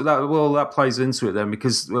that's what that plays into it then.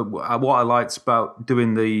 Because what I liked about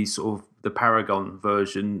doing the sort of the Paragon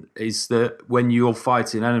version is that when you're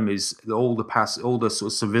fighting enemies, all the sort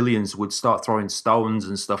of civilians would start throwing stones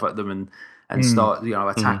and stuff at them and start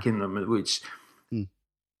attacking them. Which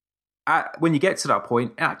when you get to that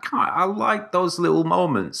point, I like those little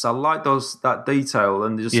moments. I like that detail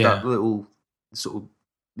and just that little sort of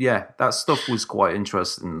that stuff was quite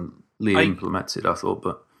interestingly implemented, I thought.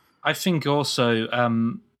 But I think also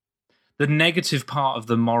the negative part of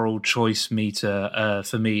the moral choice meter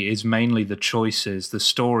for me is mainly the choices, the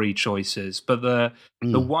story choices. But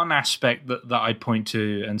the one aspect that I point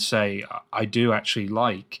to and say I do actually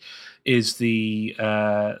like is the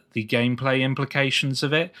gameplay implications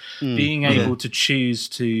of it. Being able to choose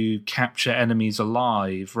to capture enemies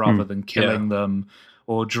alive rather than killing them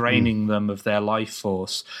or draining them of their life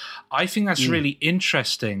force. I think that's really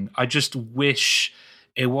interesting. I just wish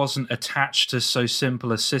it wasn't attached to so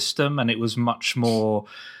simple a system, and it was much more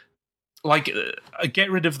like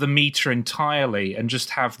get rid of the meter entirely and just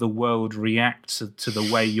have the world react to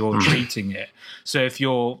the way you're treating it. So if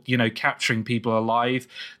you're, capturing people alive,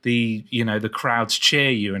 the crowds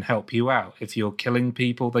cheer you and help you out. If you're killing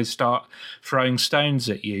people, they start throwing stones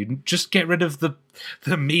at you. Just get rid of the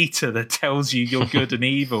meter that tells you you're good and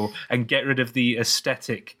evil, and get rid of the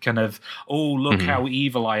aesthetic kind of, look how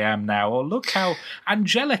evil I am now, or look how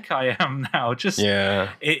angelic I am now. Just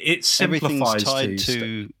it simplifies. Everything's tied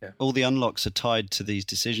to all the unlocks are tied to these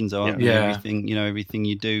decisions, aren't they? Everything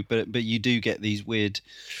you do, but you do get these weird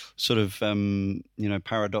sort of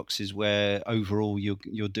paradoxes where overall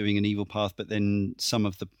you're doing an evil path, but then some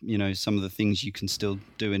of the things you can still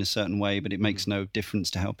do in a certain way, but it makes no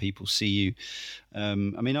difference to how people see you. I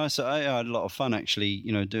mean, I had a lot of fun actually,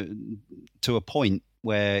 to a point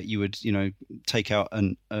where you would, take out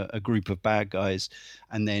a group of bad guys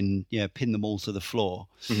and then, pin them all to the floor.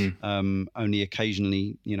 Only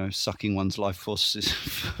occasionally, sucking one's life force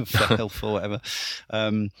for health or whatever.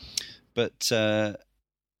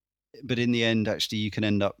 But in the end, actually, you can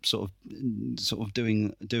end up sort of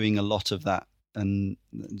doing a lot of that and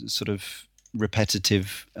sort of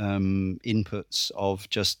repetitive inputs of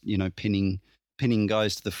just pinning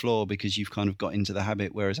guys to the floor because you've kind of got into the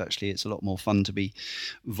habit, whereas actually it's a lot more fun to be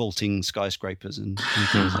vaulting skyscrapers and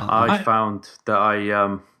things like that. I found that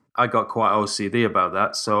I got quite OCD about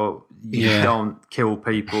that, so you don't kill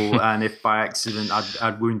people, and if by accident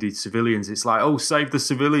I'd wounded civilians, it's like, save the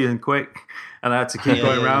civilian quick, and I had to keep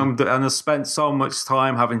going around, and I spent so much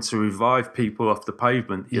time having to revive people off the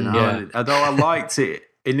pavement, and although I liked it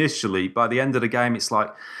initially, by the end of the game it's like,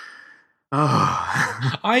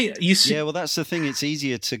 Oh. You see, Yeah, well, that's the thing. It's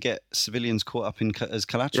easier to get civilians caught up in as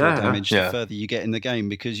collateral damage the further you get in the game,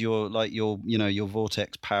 because your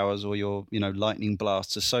vortex powers or your lightning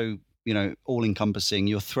blasts are so all encompassing.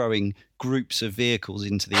 You're throwing groups of vehicles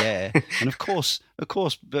into the air, and of course,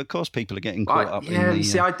 people are getting caught up. Yeah, you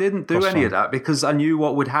see, I didn't do any of that because I knew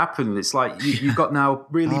what would happen. It's like you've got now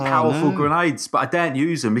really powerful grenades, but I daren't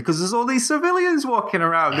use them because there's all these civilians walking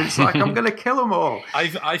around. It's like I'm going to kill them all.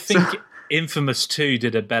 I think Infamous 2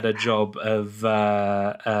 did a better job of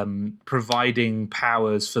providing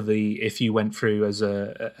powers for if you went through as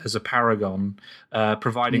a Paragon,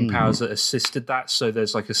 providing powers that assisted that. So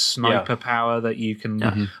there's like a sniper power that you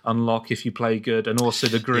can unlock if you play good, and also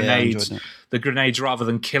the grenades. The grenades, rather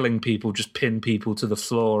than killing people, just pin people to the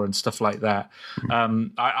floor and stuff like that.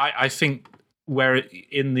 I think. Where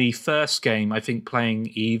in the first game, I think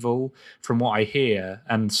playing Evil, from what I hear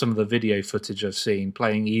and some of the video footage I've seen,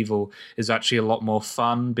 playing Evil is actually a lot more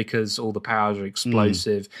fun because all the powers are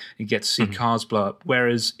explosive. You get to see cars blow up.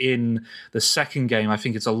 Whereas in the second game, I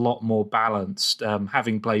think it's a lot more balanced.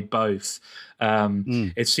 Having played both,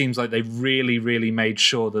 it seems like they really, really made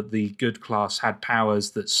sure that the good class had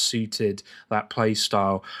powers that suited that play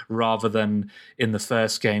style, rather than in the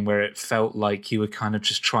first game where it felt like you were kind of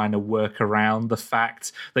just trying to work around the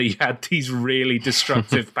fact that you had these really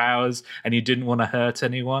destructive powers and you didn't want to hurt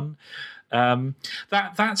anyone.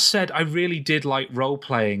 That said, I really did like role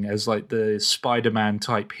playing as like the Spider-Man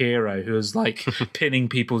type hero who was like pinning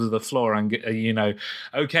people to the floor and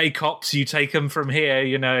okay, cops, you take them from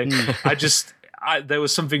here. There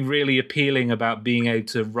was something really appealing about being able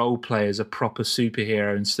to role play as a proper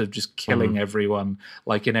superhero instead of just killing everyone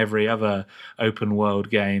like in every other open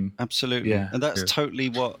world game. Absolutely, and that's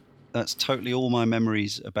totally all my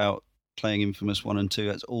memories about playing Infamous 1 and 2.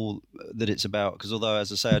 That's all that it's about. Because although,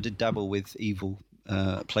 as I say, I did dabble with Evil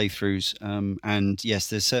playthroughs, and yes,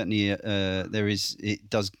 there's certainly it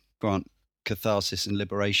does grant catharsis and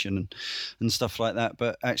liberation and stuff like that.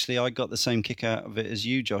 But actually, I got the same kick out of it as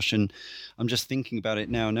you, Josh. And I'm just thinking about it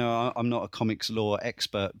now. No, I'm not a comics lore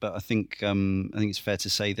expert, but I think it's fair to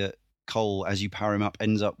say that Cole, as you power him up,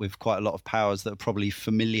 ends up with quite a lot of powers that are probably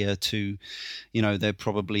familiar to, they're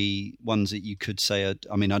probably ones that you could say I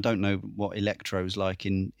don't know what Electro's like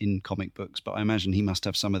in comic books, but I imagine he must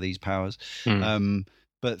have some of these powers.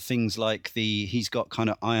 But things like he's got kind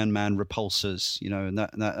of Iron Man repulsors,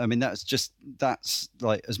 and that's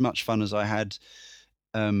like as much fun as I had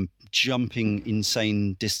jumping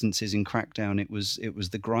insane distances in Crackdown. It was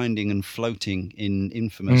the grinding and floating in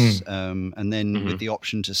Infamous, and then with the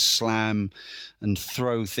option to slam and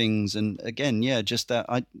throw things. And again, just that.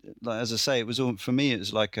 As I say, it was all for me. It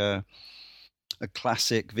was like a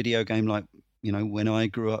classic video game, like when I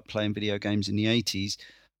grew up playing video games in the 80s.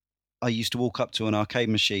 I used to walk up to an arcade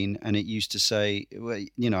machine and it used to say, I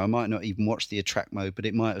might not even watch the attract mode, but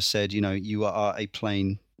it might have said, you are a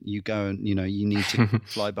plane. You go and, you need to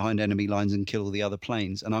fly behind enemy lines and kill all the other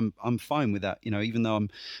planes. And I'm fine with that. Even though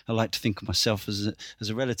I like to think of myself as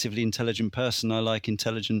a relatively intelligent person. I like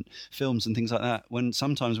intelligent films and things like that.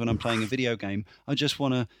 Sometimes when I'm playing a video game, I just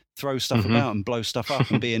want to throw stuff about and blow stuff up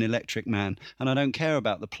and be an electric man. And I don't care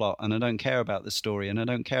about the plot, and I don't care about the story, and I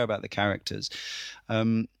don't care about the characters.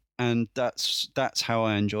 And that's how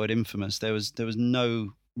I enjoyed Infamous. There was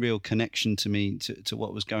no real connection to me to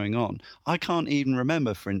what was going on. I can't even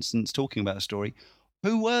remember, for instance, talking about a story,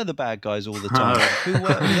 who were the bad guys all the time?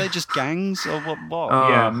 Were they just gangs or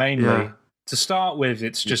what? Mainly. Yeah. To start with,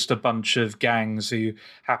 it's just a bunch of gangs who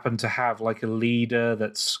happen to have like a leader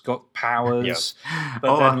that's got powers.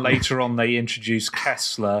 But then later on they introduce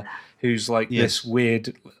Kessler, who's like this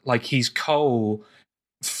weird, like he's Cole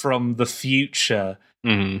from the future.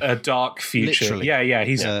 A dark future. Literally.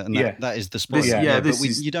 He's that is the spoiler. But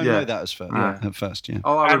you don't know that at first. Yeah.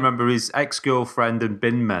 All I remember is ex-girlfriend and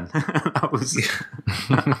bin men. That was.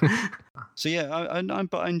 So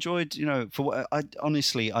but I enjoyed. For what I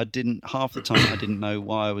honestly, I didn't half the time. I didn't know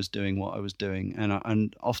why I was doing what I was doing,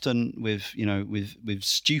 and often with with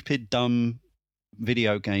stupid, dumb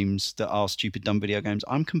video games that are stupid, dumb video games,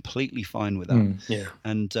 I'm completely fine with that.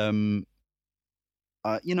 And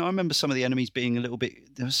I remember some of the enemies being a little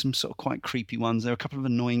bit. There were some sort of quite creepy ones. There were a couple of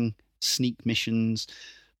annoying sneak missions,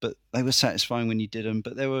 but they were satisfying when you did them.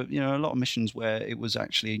 But there were, a lot of missions where it was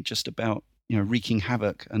actually just about, wreaking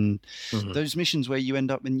havoc. And those missions where you end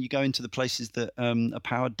up and you go into the places that are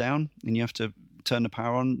powered down and you have to turn the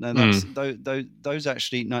power on. And those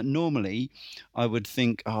actually, normally I would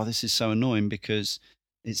think, oh, this is so annoying because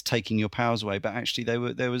it's taking your powers away. But actually,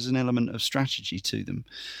 there was an element of strategy to them.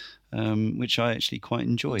 which I actually quite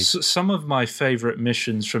enjoyed. Some of my favourite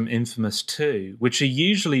missions from Infamous 2, which are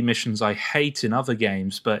usually missions I hate in other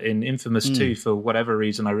games, but in Infamous 2, for whatever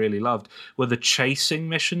reason, I really loved, were the chasing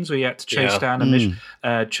missions where you had to chase down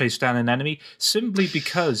chase down an enemy, simply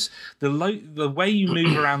because the way you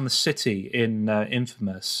move around the city in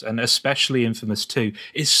Infamous, and especially Infamous 2,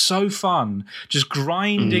 is so fun. Just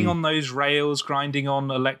grinding on those rails, grinding on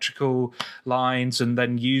electrical lines, and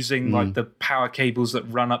then using like the power cables that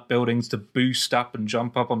run up buildings to boost up and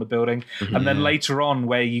jump up on the building. And then later on,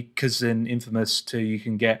 because in Infamous 2 you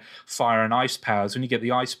can get fire and ice powers. When you get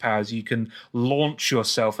the ice powers, you can launch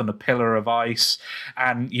yourself on a pillar of ice,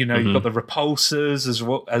 and you've got the repulsors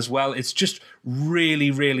as well. It's just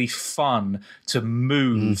really, really fun to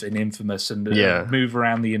move in Infamous and move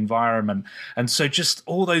around the environment. And so just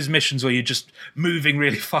all those missions where you're just moving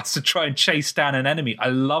really fast to try and chase down an enemy, I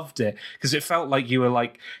loved it because it felt like you were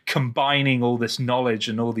like combining all this knowledge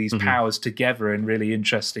and all these powers together in really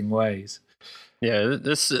interesting ways. Yeah,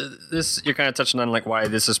 this you're kind of touching on like why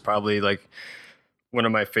this is probably like one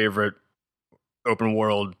of my favorite open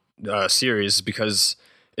world series, because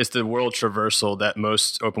it's the world traversal that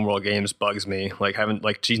most open world games bugs me. Like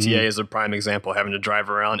GTA is a prime example, having to drive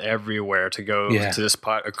around everywhere to go to this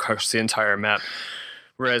spot across the entire map.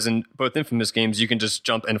 Whereas in both Infamous games, you can just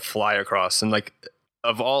jump and fly across. And like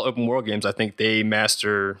of all open world games, I think they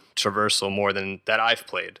master traversal more than that I've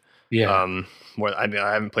played. Yeah. I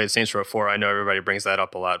haven't played Saints Row 4. I know everybody brings that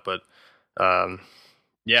up a lot, but I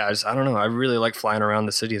don't know. I really like flying around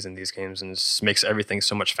the cities in these games, and it just makes everything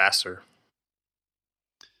so much faster.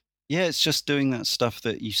 Yeah, it's just doing that stuff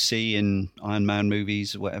that you see in Iron Man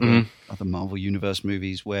movies, or whatever, other Marvel Universe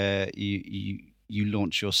movies, where you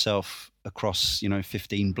launch yourself across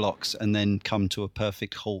 15 blocks and then come to a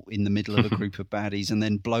perfect halt in the middle of a group of baddies and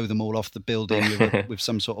then blow them all off the building with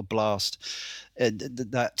some sort of blast.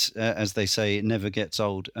 That, as they say, it never gets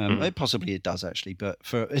old. Possibly it does actually, but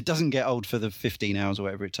it doesn't get old for the 15 hours or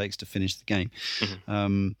whatever it takes to finish the game.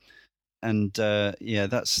 That's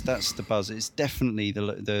the buzz. It's definitely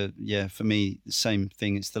for me the same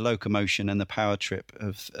thing. It's the locomotion and the power trip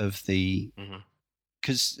of the.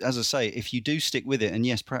 Because, as I say, if you do stick with it, and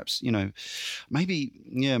yes, perhaps maybe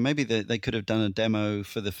they could have done a demo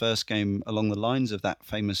for the first game along the lines of that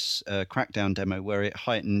famous Crackdown demo, where it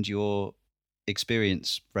heightened your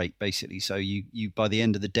experience rate, basically. So you by the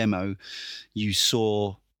end of the demo, you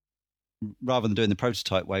saw, rather than doing the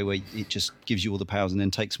prototype way where it just gives you all the powers and then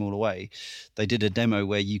takes them all away, they did a demo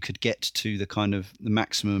where you could get to the kind of the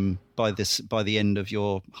maximum by the end of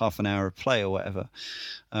your half an hour of play or whatever.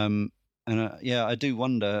 I do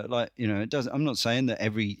wonder, it does. I'm not saying that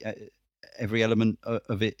every element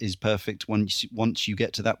of it is perfect once you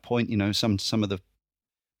get to that point. Some of the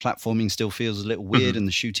platforming still feels a little weird, and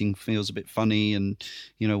the shooting feels a bit funny, and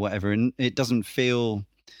whatever. And it doesn't feel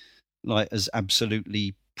like as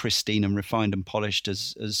absolutely pristine and refined and polished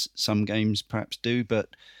as some games perhaps do. But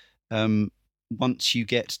once you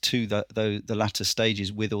get to the latter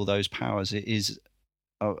stages with all those powers, it is.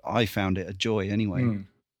 I found it a joy anyway.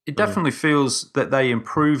 It definitely feels that they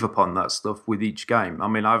improve upon that stuff with each game. I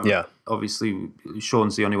mean, obviously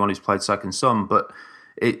Sean's the only one who's played Second Son, but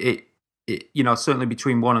it certainly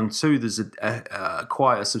between 1 and 2, there's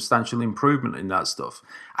quite a substantial improvement in that stuff.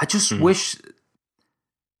 I just wish,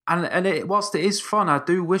 whilst it is fun, I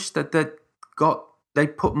do wish that they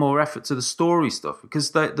put more effort to the story stuff,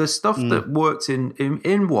 because the stuff that worked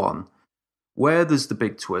in 1. Where there's the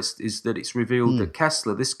big twist is that it's revealed that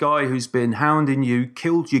Kessler, this guy who's been hounding you,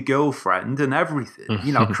 killed your girlfriend and everything,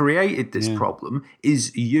 created this problem,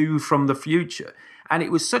 is you from the future. And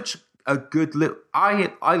it was such a good little...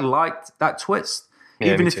 I liked that twist.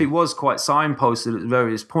 Yeah, even if it was quite signposted at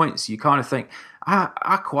various points, you kind of think,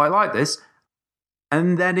 I quite like this.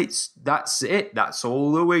 And then that's it. That's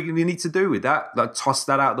all that we need to do with that. Like, toss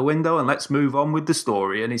that out the window and let's move on with the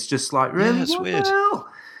story. And it's just like, really? Yeah, that's weird.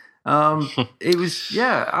 It was,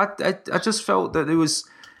 I just felt that it was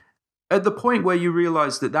at the point where you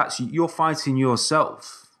realise that you're fighting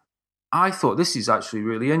yourself. I thought, this is actually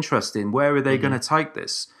really interesting. Where are they going to take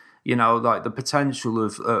this? Like the potential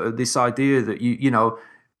of this idea that you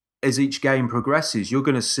as each game progresses, you're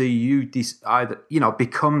going to see you either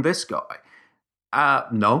become this guy.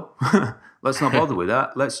 No, let's not bother with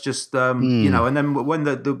that. Let's just and then when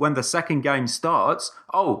the second game starts,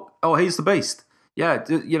 oh, here's the beast. Yeah,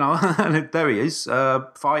 and there he is,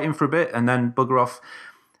 fighting for a bit, and then bugger off.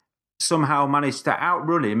 Somehow managed to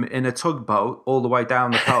outrun him in a tugboat all the way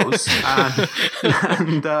down the coast,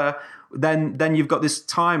 and then you've got this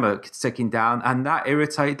timer ticking down, and that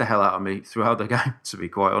irritated the hell out of me throughout the game, to be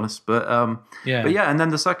quite honest. But and then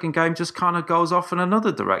the second game just kind of goes off in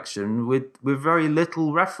another direction with very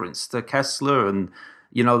little reference to Kessler and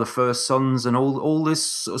the First Sons and all this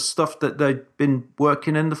sort of stuff that they'd been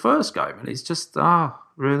working in the first game, and it's just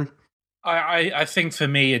really. I think for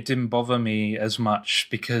me it didn't bother me as much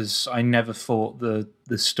because I never thought the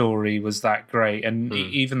story was that great, and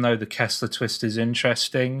even though the Kessler twist is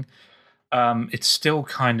interesting, it's still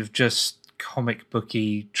kind of just comic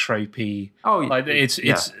booky, tropey.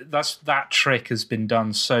 That trick has been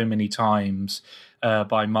done so many times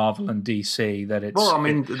by Marvel and DC that it's. Well, I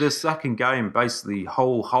mean, the second game basically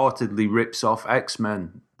wholeheartedly rips off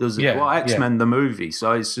X-Men, does it? Yeah, well, X-Men the movie,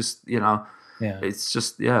 so it's just it's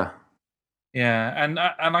just Yeah, and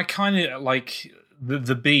I kind of like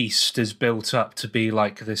the Beast is built up to be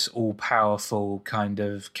like this all-powerful kind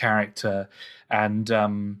of character, and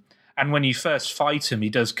when you first fight him, he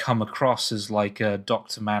does come across as like a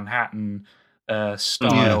Dr. Manhattan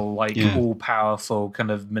style, all-powerful,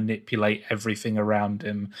 kind of manipulate everything around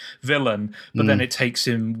him villain, but then it takes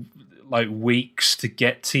him like weeks to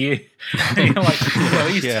get to you. You're like,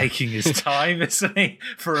 he's taking his time, isn't he,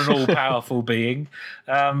 for an all-powerful being?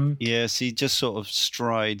 Yes, he just sort of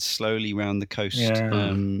strides slowly around the coast,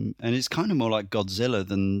 and it's kind of more like Godzilla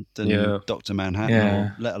than Dr. Manhattan,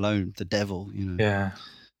 or let alone the Devil. Yeah.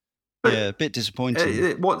 A bit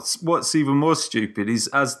disappointing. What's even more stupid is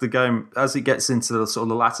as it gets into the sort of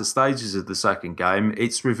the latter stages of the second game,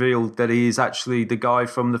 it's revealed that he is actually the guy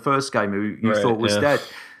from the first game who you thought was dead.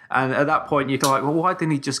 And at that point, you're like, well, why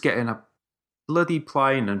didn't he just get in a bloody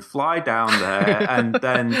plane and fly down there and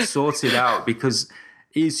then sort it out? Because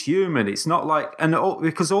he's human. It's not like,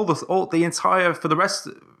 because all the entire, for the rest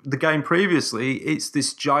of the game previously, it's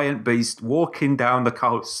this giant beast walking down the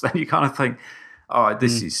coast. And you kind of think, all right,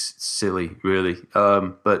 this is silly, really.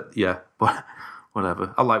 But yeah,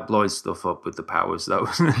 whatever. I like blowing stuff up with the powers, though.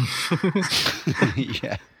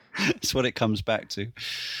 Yeah. It's what it comes back to.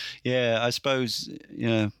 Yeah, I suppose,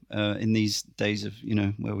 in these days of,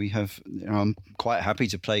 where we have, I'm quite happy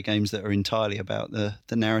to play games that are entirely about the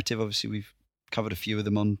narrative. Obviously, we've covered a few of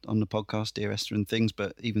them on the podcast, Dear Esther and things,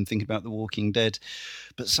 but even thinking about The Walking Dead.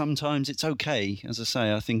 But sometimes it's okay. As I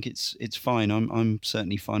say, I think it's fine. I'm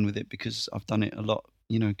certainly fine with it because I've done it a lot,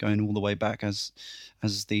 going all the way back as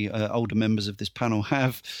the older members of this panel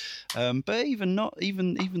have. But even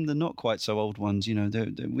the not quite so old ones,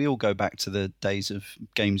 we all go back to the days of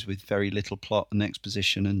games with very little plot and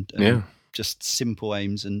exposition and just simple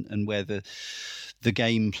aims and where the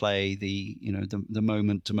gameplay, the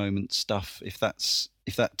moment to moment stuff, if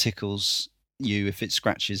that tickles you, if it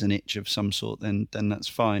scratches an itch of some sort, then that's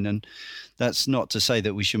fine. And that's not to say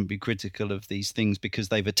that we shouldn't be critical of these things because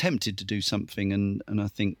they've attempted to do something. And I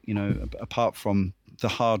think, apart from the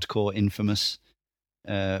hardcore infamous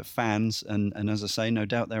fans, and as I say, no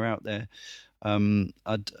doubt they're out there. I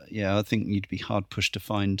think you'd be hard pushed to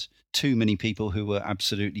find too many people who were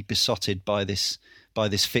absolutely besotted by this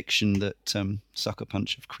fiction that Sucker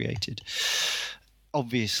Punch have created.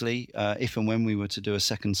 Obviously, if and when we were to do a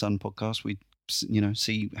Second Son podcast, we'd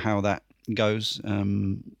see how that goes.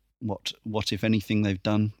 What if anything they've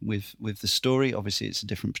done with the story. Obviously, it's a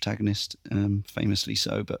different protagonist, famously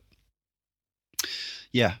so. But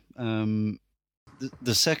yeah, the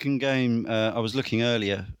second game I was looking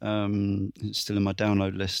earlier. It's still in my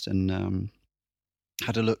download list, and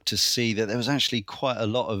had a look to see that there was actually quite a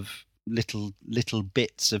lot of little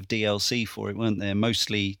bits of DLC for it, weren't there?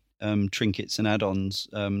 Mostly trinkets and add-ons,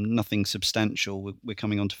 nothing substantial. We're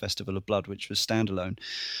coming on to Festival of Blood, which was standalone.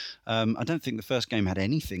 I don't think the first game had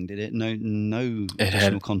anything, did it? No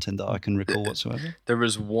additional content that I can recall whatsoever. There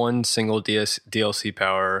was one single DLC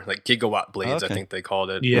power, like Gigawatt Blades, I think they called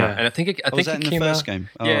it. Yeah, and I think it in came the first out, game.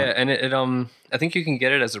 Yeah, and it I think you can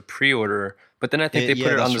get it as a pre-order, but then I think they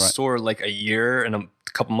put it on the store like a year and a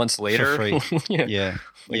couple months later. For free. yeah.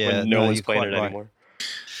 When no one's playing it anymore.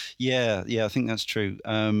 Yeah, I think that's true.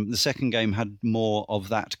 The second game had more of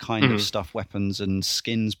that kind of stuff, weapons and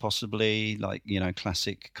skins possibly, like,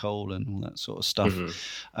 classic Cole and all that sort of stuff.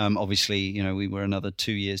 Obviously, we were another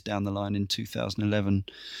 2 years down the line in 2011.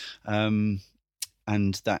 And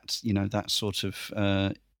that sort of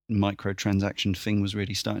microtransaction thing was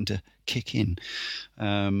really starting to kick in.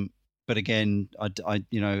 But again, I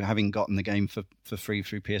having gotten the game for free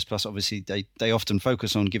through PS Plus, obviously they often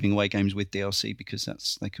focus on giving away games with DLC because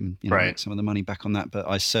they can make some of the money back on that. But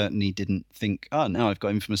I certainly didn't think, now I've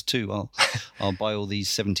got Infamous 2, I'll buy all these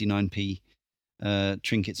 79p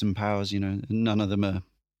trinkets and powers. None of them are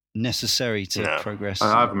necessary to progress.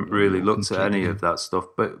 I haven't really looked at any of that stuff,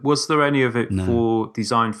 but was there any of it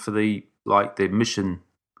designed for the mission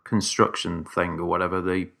construction thing or whatever,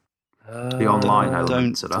 the online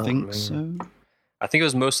element to that? I don't think so. I think it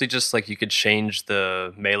was mostly just like you could change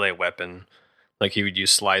the melee weapon. Like he would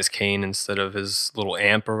use Sly's cane instead of his little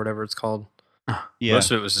amp or whatever it's called. Yeah.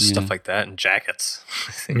 Most of it was just stuff like that and jackets.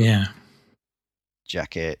 Yeah.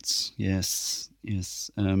 Jackets. Yes.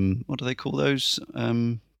 What do they call those?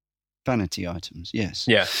 Vanity items. Yes.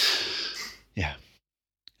 Yeah. Yeah.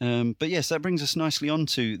 But yes, that brings us nicely on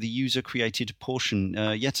to the user-created portion.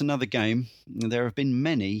 Yet another game. There have been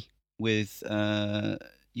many with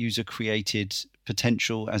user-created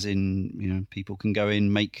potential, as in, people can go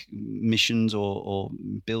in, make missions or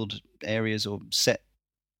build areas or set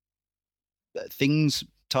things,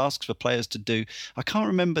 tasks for players to do. I can't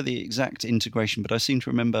remember the exact integration, but I seem to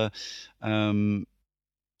remember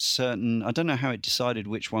certain, I don't know how it decided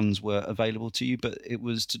which ones were available to you, but it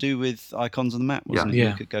was to do with icons on the map, wasn't it? Yeah.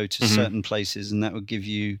 You could go to certain places and that would give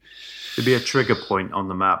you... There'd be a trigger point on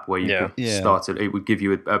the map where you could start it. It would give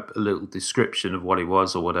you a little description of what it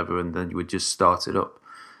was or whatever, and then you would just start it up.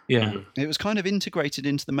 Yeah. It was kind of integrated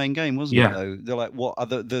into the main game, wasn't it, though? They're like what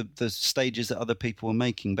other the stages that other people were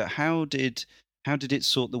making, but how did it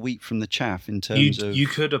sort the wheat from the chaff in terms of... You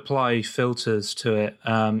could apply filters to it.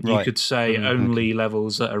 You could say only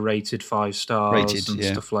levels that are rated 5 stars and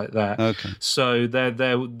stuff like that. Okay. So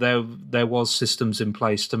there was systems in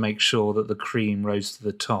place to make sure that the cream rose to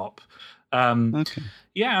the top. Okay.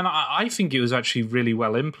 Yeah, and I think it was actually really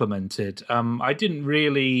well implemented. I didn't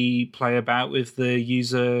really play about with the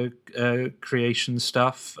user creation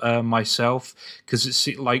stuff myself, because it's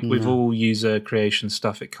like with all user creation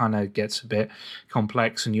stuff, it kind of gets a bit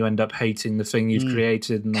complex and you end up hating the thing you've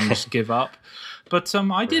created and then just give up. But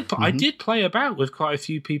I did play about with quite a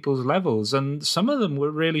few people's levels, and some of them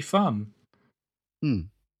were really fun.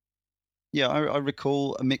 Yeah, I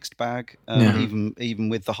recall a mixed bag. Even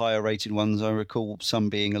with the higher rated ones, I recall some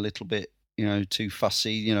being a little bit, too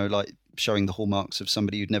fussy. Like showing the hallmarks of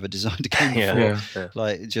somebody who'd never designed a game before,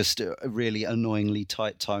 like just really annoyingly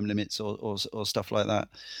tight time limits or stuff like that.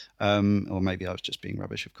 Or maybe I was just being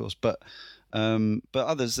rubbish, of course. But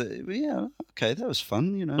others, okay, that was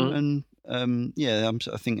fun, And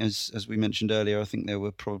I think as we mentioned earlier, I think there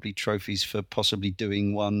were probably trophies for possibly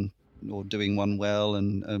doing one well,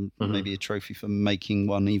 and maybe a trophy for making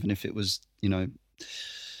one, even if it was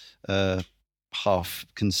half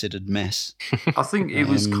considered mess. I think it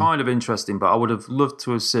was kind of interesting, but I would have loved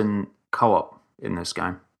to have seen co-op in this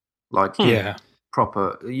game. Like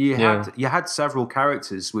proper. You had several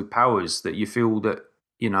characters with powers that you feel that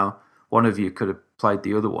one of you could have played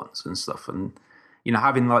the other ones and stuff, and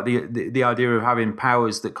having like the idea of having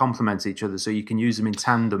powers that complement each other, so you can use them in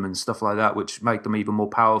tandem and stuff like that, which make them even more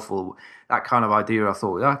powerful. That kind of idea, I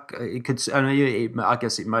thought it could. I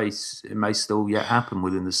guess it may still yet happen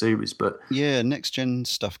within the series, but next gen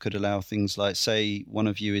stuff could allow things like, say, one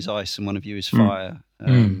of you is ice and one of you is fire.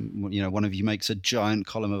 One of you makes a giant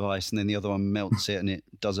column of ice and then the other one melts it and it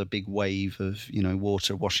does a big wave of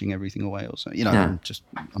water washing everything away or something. I'm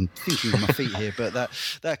thinking on my feet here, but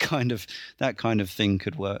that kind of thing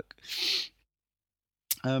could work.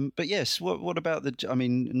 But yes, what about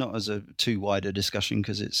not as a too wide a discussion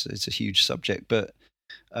because it's a huge subject, but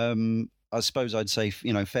I suppose I'd say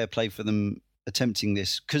fair play for them attempting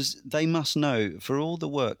this, because they must know for all the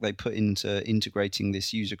work they put into integrating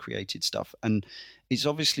this user created stuff, and it's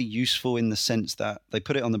obviously useful in the sense that they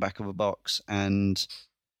put it on the back of a box and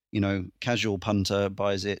casual punter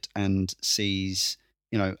buys it and sees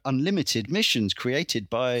unlimited missions created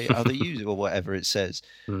by other users or whatever it says.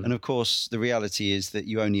 And of course the reality is that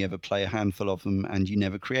you only ever play a handful of them and you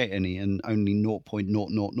never create any, and only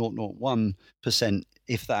 0.00001%,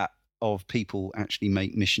 if that, of people actually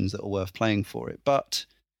make missions that are worth playing for it. But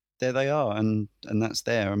there they are, and that's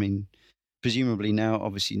there. I mean, presumably now,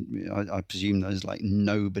 obviously, I presume there's like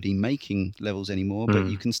nobody making levels anymore, but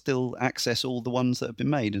you can still access all the ones that have been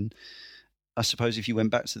made. And I suppose if you went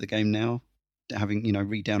back to the game now, having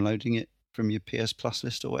re-downloading it from your PS Plus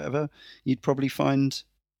list or whatever, you'd probably find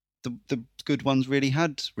the good ones really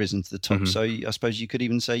had risen to the top. So I suppose you could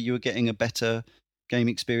even say you were getting a better game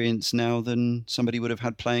experience now than somebody would have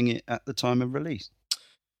had playing it at the time of release.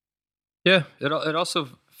 Yeah, it also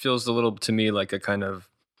feels a little to me like a kind of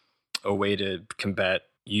a way to combat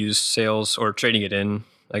used sales or trading it in,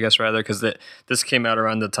 I guess, rather, because this came out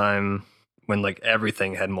around the time when like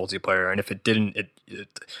everything had multiplayer, and if it didn't,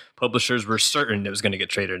 publishers were certain it was going to get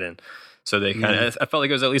traded in. So they kind of, I felt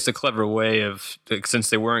like it was at least a clever way of, since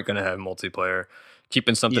they weren't going to have multiplayer,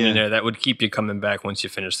 keeping something in there that would keep you coming back once you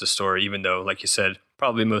finish the story, even though, like you said,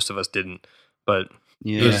 probably most of us didn't, but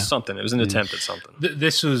it was something. It was an attempt at something.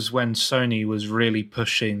 This was when Sony was really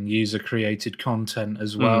pushing user-created content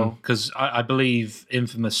as well, because I believe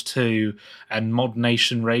Infamous 2 and Mod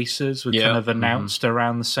Nation Racers were kind of announced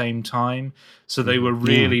around the same time. So they were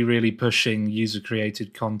really, really pushing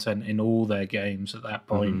user-created content in all their games at that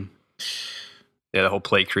point. Yeah, the whole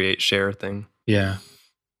play, create, share thing. Yeah.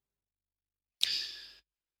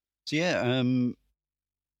 So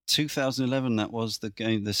 2011, that was the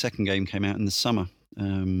game. The second game came out in the summer.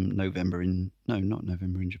 Not November in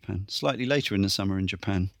Japan. Slightly later in the summer in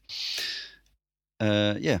Japan.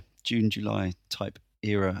 June, July type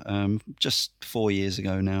era. Just 4 years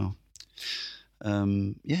ago now.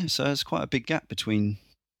 So there's quite a big gap between,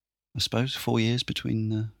 I suppose, 4 years between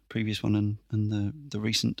the previous one and the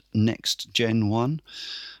recent next gen one.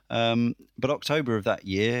 But October of that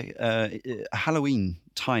year, a Halloween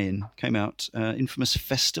tie-in came out, Infamous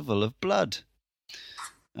Festival of Blood.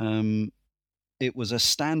 It was a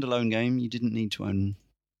standalone game. You didn't need to own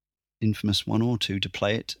Infamous 1 or 2 to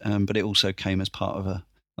play it, but it also came as part of a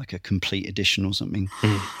complete edition or something,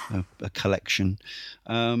 a collection.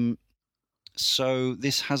 So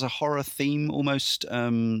this has a horror theme, almost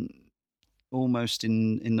in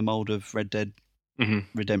the mold of Red Dead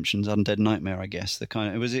Redemption's Undead Nightmare, I guess.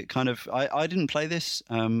 I didn't play this.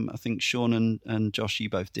 I think Sean and Josh, you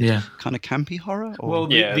both did. Yeah. Kind of campy horror? Well,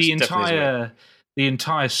 the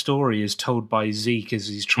entire story is told by Zeke as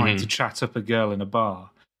he's trying to chat up a girl in a bar.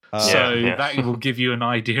 That will give you an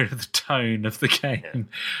idea of the tone of the game.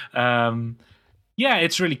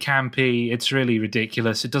 It's really campy. It's really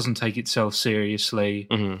ridiculous. It doesn't take itself seriously.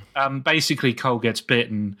 Basically, Cole gets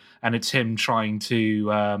bitten, and it's him trying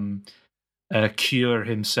to cure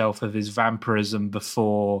himself of his vampirism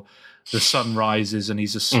before the sun rises, and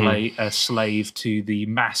he's a slave to the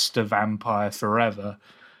master vampire forever.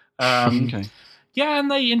 Okay. Yeah,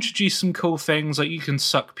 and they introduce some cool things, like you can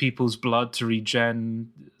suck people's blood to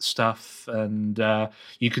regen stuff, and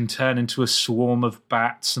you can turn into a swarm of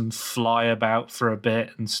bats and fly about for a bit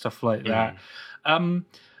and stuff like that.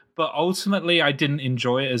 But ultimately, I didn't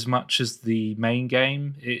enjoy it as much as the main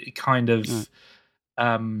game. It kind of...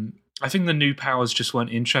 I think the new powers just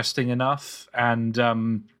weren't interesting enough, and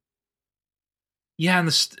the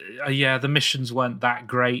missions weren't that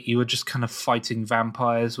great. You were just kind of fighting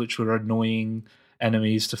vampires, which were annoying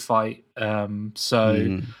enemies to fight. I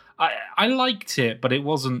liked it, but it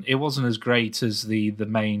wasn't as great as the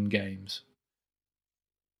main games.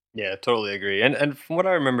 Yeah, totally agree. And from what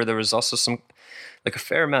I remember, there was also a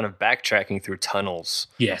fair amount of backtracking through tunnels.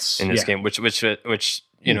 Yes, in this game, which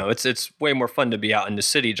it's way more fun to be out in the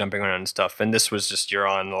city jumping around and stuff. And this was just you're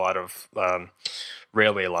on a lot of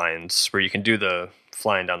railway lines where you can do the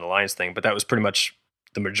flying down the lines thing, but that was pretty much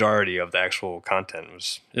the majority of the actual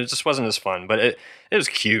content. It just wasn't as fun, but it was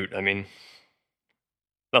cute. I mean,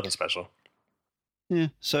 nothing special. Yeah.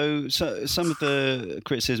 So some of the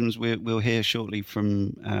criticisms we'll hear shortly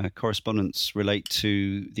from correspondents relate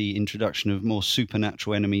to the introduction of more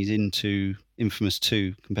supernatural enemies into Infamous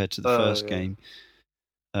 2 compared to the first game.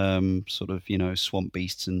 Swamp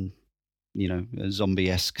beasts and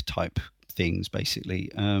zombie-esque type things,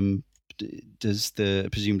 basically. Does the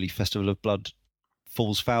presumably Festival of Blood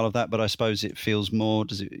falls foul of that? But I suppose it feels more.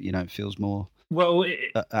 Does it? It feels more. Well,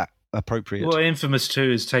 appropriate. Well, Infamous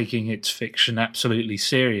 2 is taking its fiction absolutely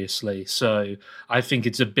seriously, so I think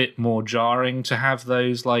it's a bit more jarring to have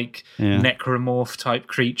those necromorph type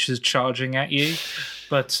creatures charging at you.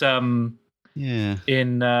 But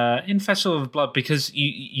in Festival of Blood, because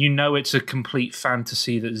it's a complete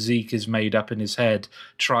fantasy that Zeke has made up in his head,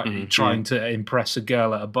 trying to impress a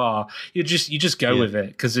girl at a bar. You just go with it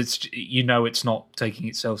because it's not taking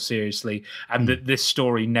itself seriously, and that this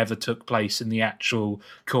story never took place in the actual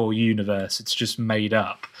core universe. It's just made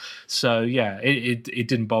up. So it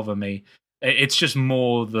didn't bother me. It's just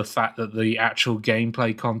more the fact that the actual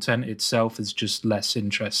gameplay content itself is just less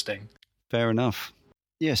interesting. Fair enough.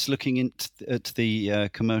 Yes, looking at the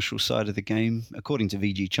commercial side of the game, according to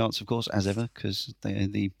VG Charts, of course, as ever, because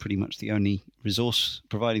they're pretty much the only resource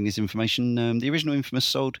providing this information. The original Infamous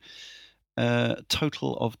sold a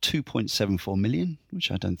total of 2.74 million,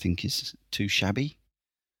 which I don't think is too shabby.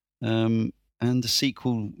 And the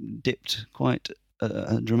sequel dipped quite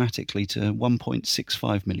dramatically to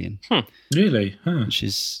 1.65 million. Really? Huh. Which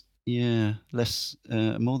is... less,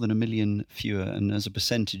 more than 1 million fewer, and as a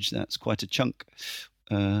percentage, that's quite a chunk.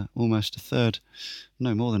 Almost a third,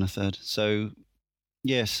 no more than a third. So,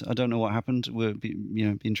 Yes, I don't know what happened. We'll be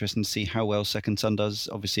interesting to see how well Second Son does.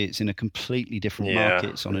 Obviously, it's in a completely different market.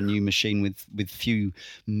 It's on a new machine with few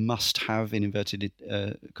must-have, in inverted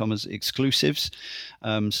commas, exclusives.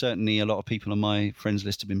 Certainly, a lot of people on my friends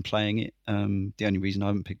list have been playing it. The only reason I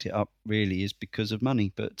haven't picked it up really is because of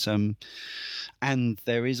money. But and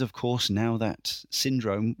there is, of course, now that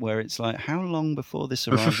syndrome where it's like, how long before this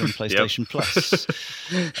arrives on PlayStation Plus?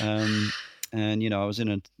 And, I was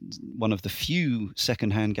in one of the few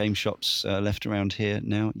second-hand game shops left around here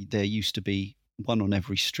now. There used to be one on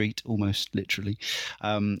every street, almost literally.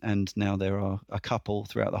 And now there are a couple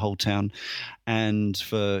throughout the whole town. And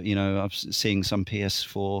I'm seeing some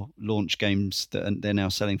PS4 launch games that they're now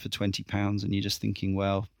selling for £20. And you're just thinking,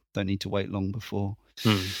 well, don't need to wait long before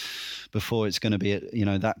it's going to be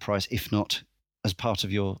at, that price, if not as part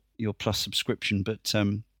of your Plus subscription. But,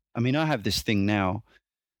 I have this thing now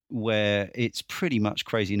where it's pretty much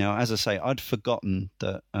crazy now. As I say, I'd forgotten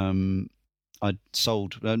that I'd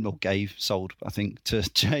sold, I think, to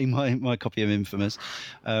Jay my copy of Infamous.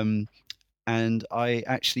 And I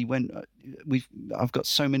actually went, I've got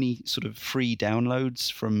so many sort of free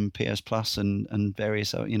downloads from PS Plus and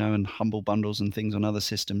various, and Humble Bundles and things on other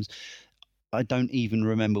systems. I don't even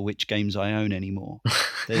remember which games I own anymore. I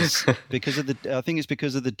think it's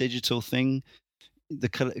because of the digital thing. The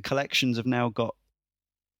collections have now got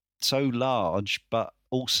so large, but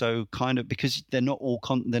also kind of because they're not all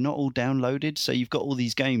downloaded. So you've got all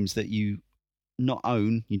these games that you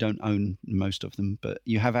don't own most of them, but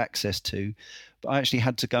you have access to. But I actually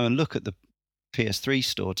had to go and look at the PS3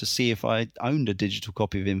 store to see if I owned a digital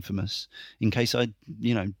copy of Infamous in case I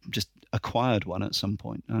just acquired one at some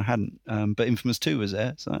point. I hadn't, but Infamous 2 was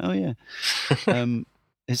there. So oh yeah.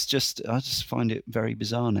 It's just, I just find it very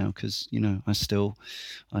bizarre now because, I still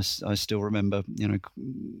remember,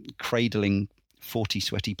 cradling 40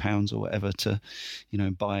 sweaty pounds or whatever to,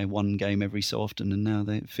 buy one game every so often. And now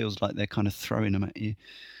it feels like they're kind of throwing them at you.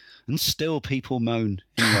 And still people moan.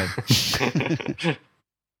 Anyway.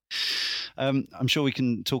 I'm sure we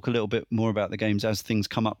can talk a little bit more about the games as things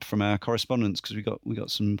come up from our correspondence because we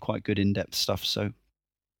got some quite good in-depth stuff. So,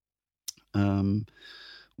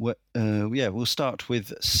 we'll start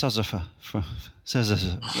with Suzzafer.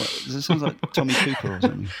 It sounds like Tommy Cooper or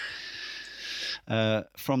something.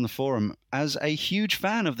 From the forum, as a huge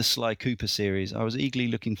fan of the Sly Cooper series, I was eagerly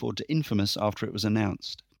looking forward to Infamous after it was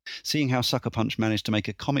announced. Seeing how Sucker Punch managed to make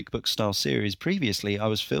a comic book style series previously, I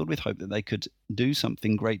was filled with hope that they could do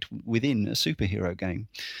something great within a superhero game.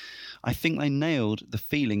 I think they nailed the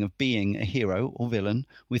feeling of being a hero or villain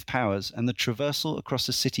with powers, and the traversal across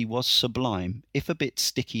the city was sublime, if a bit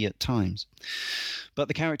sticky at times. But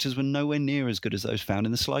the characters were nowhere near as good as those found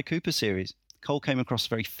in the Sly Cooper series. Cole came across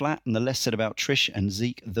very flat, and the less said about Trish and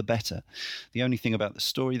Zeke, the better. The only thing about the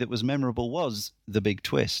story that was memorable was the big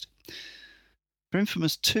twist. For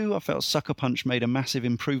Infamous 2, I felt Sucker Punch made a massive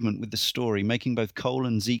improvement with the story, making both Cole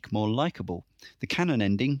and Zeke more likeable. The canon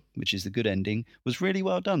ending, which is the good ending, was really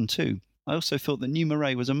well done too. I also thought that New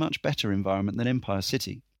Marais was a much better environment than Empire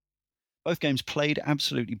City. Both games played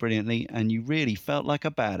absolutely brilliantly, and you really felt like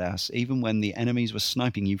a badass, even when the enemies were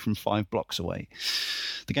sniping you from 5 blocks away.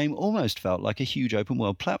 The game almost felt like a huge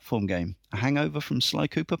open-world platform game. A hangover from Sly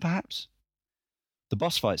Cooper, perhaps? The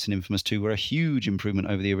boss fights in Infamous 2 were a huge improvement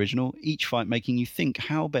over the original, each fight making you think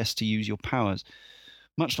how best to use your powers.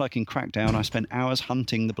 Much like in Crackdown, I spent hours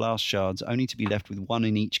hunting the blast shards, only to be left with one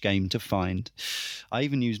in each game to find. I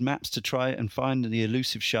even used maps to try and find the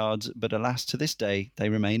elusive shards, but alas, to this day, they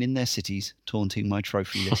remain in their cities, taunting my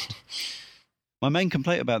trophy list. My main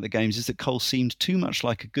complaint about the games is that Cole seemed too much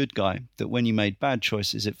like a good guy, that when you made bad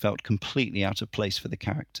choices, it felt completely out of place for the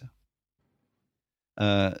character.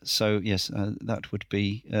 That would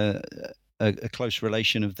be a close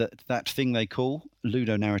relation of that thing they call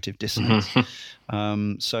ludonarrative dissonance.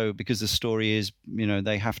 So because the story is,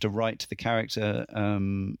 they have to write the character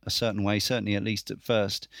a certain way, certainly at least at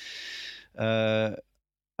first. You've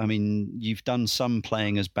done some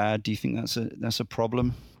playing as bad. Do you think that's a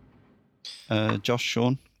problem? Josh,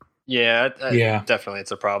 Sean? Yeah, definitely it's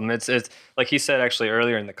a problem. It's like he said actually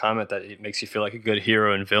earlier in the comment that it makes you feel like a good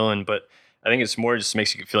hero and villain, but I think it's more just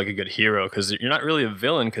makes you feel like a good hero because you're not really a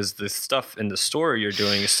villain because the stuff in the story you're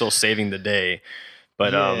doing is still saving the day.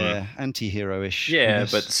 But anti-hero-ish. Yeah,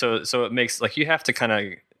 but so it makes like you have to kind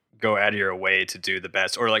of go out of your way to do the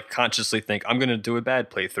best, or like consciously think I'm going to do a bad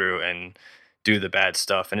playthrough and do the bad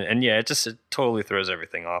stuff, and it totally throws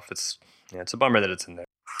everything off. It's a bummer that it's in there.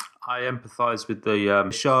 I empathise with the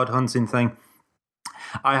shard hunting thing.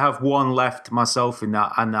 I have one left myself in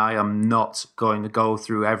that, and I am not going to go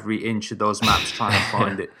through every inch of those maps trying to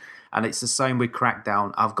find it. And it's the same with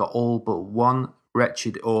Crackdown. I've got all but one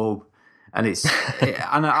wretched orb. And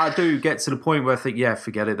and I do get to the point where I think, yeah,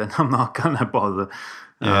 forget it, then I'm not going to bother.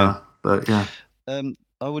 But yeah.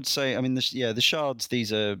 I would say, I mean, the shards.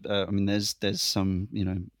 These are, I mean, there's some,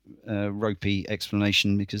 ropey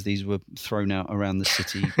explanation because these were thrown out around the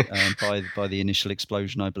city by the initial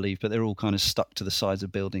explosion, I believe. But they're all kind of stuck to the sides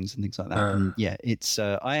of buildings and things like that. And yeah, it's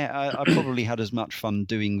I probably had as much fun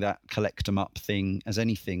doing that collect 'em up thing as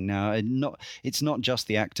anything. Now, it's not just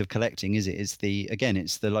the act of collecting, is it? It's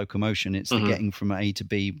the locomotion. It's the getting from A to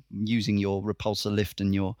B using your repulsor lift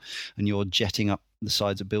and your jetting up the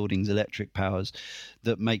sides of buildings, electric powers,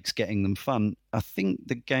 that makes getting them fun. I think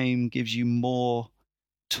the game gives you more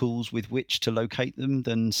tools with which to locate them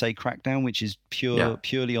than, say, Crackdown, which is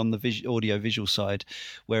purely on the audio visual side,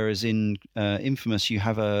 whereas in Infamous you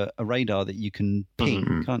have a radar that you can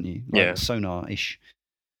ping, can't you? Like sonar-ish.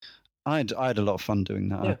 I had a lot of fun doing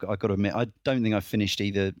that. Yeah. I've got to admit, I don't think I've finished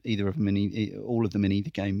either of them all of them in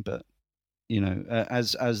either game, but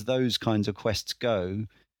as those kinds of quests go,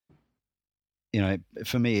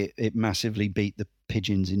 for me, it massively beat the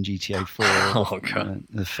pigeons in GTA 4, oh, God.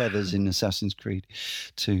 The feathers in Assassin's Creed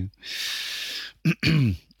 2.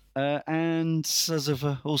 And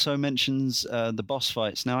Sazova also mentions the boss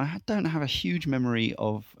fights. Now, I don't have a huge memory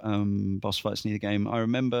of boss fights in the game. I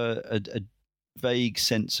remember a vague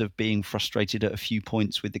sense of being frustrated at a few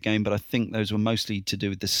points with the game, but I think those were mostly to do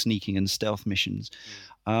with the sneaking and stealth missions.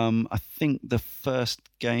 I think the first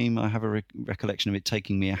game, I have a recollection of it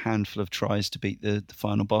taking me a handful of tries to beat the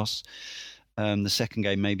final boss. The second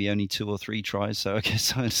game, maybe only 2 or 3 tries, so I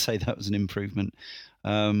guess I'd say that was an improvement.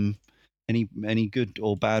 Any good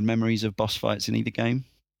or bad memories of boss fights in either game?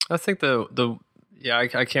 I think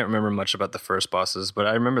I can't remember much about the first bosses, but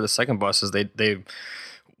I remember the second bosses, they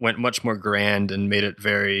went much more grand and made it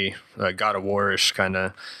very God of War-ish kind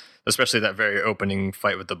of, especially that very opening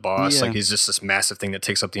fight with the boss. Yeah. Like, he's just this massive thing that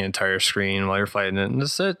takes up the entire screen while you're fighting it. And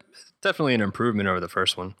it's definitely an improvement over the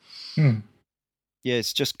first one. Yeah,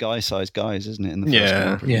 it's just guy-sized guys, isn't it, in the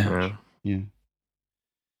first game? Yeah.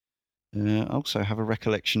 I also have a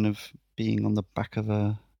recollection of being on the back of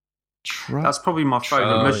a truck. That's probably my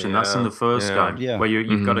favourite mission. Yeah. That's in the first game, where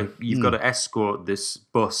you've got to escort this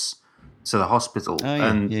bus to the hospital,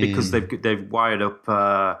 because they've wired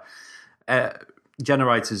up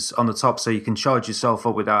generators on the top so you can charge yourself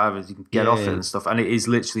up without having to get off it and stuff. And it is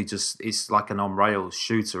literally it's like an on rails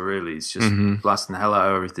shooter, really. It's just blasting the hell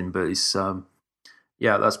out of everything. But it's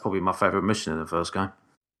that's probably my favourite mission in the first game.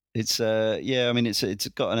 It's it's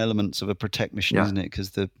got an elements of a protect mission, isn't it?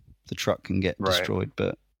 Because the truck can get destroyed,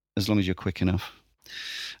 but as long as you're quick enough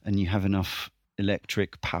and you have enough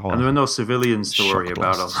electric power. And there are no civilians to worry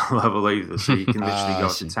about on the level either, so you can literally go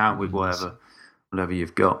to town with whatever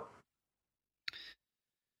you've got.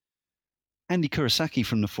 Andy Kurosaki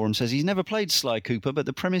from the forum says he's never played Sly Cooper, but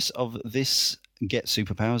the premise of this get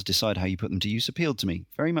superpowers, decide how you put them to use appealed to me.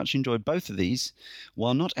 Very much enjoyed both of these.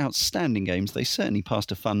 While not outstanding games, they certainly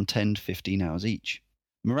passed a fun 10 to 15 hours each.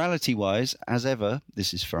 Morality-wise, as ever,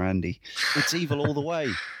 this is for Andy, it's evil all the way.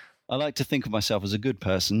 I like to think of myself as a good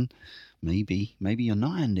person. Maybe you're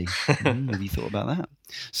not, Andy. Have you thought about that?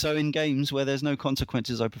 So in games where there's no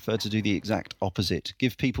consequences, I prefer to do the exact opposite.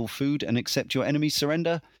 Give people food and accept your enemy's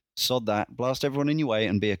surrender. Sod that. Blast everyone in your way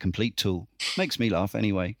and be a complete tool. Makes me laugh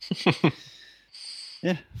anyway.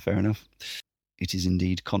 Yeah, fair enough. It is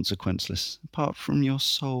indeed consequenceless, apart from your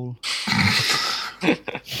soul.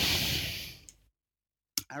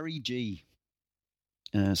 Ari G.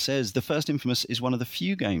 Says, the first Infamous is one of the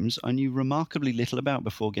few games I knew remarkably little about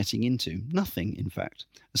before getting into. Nothing, in fact.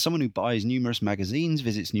 As someone who buys numerous magazines,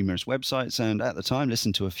 visits numerous websites, and at the time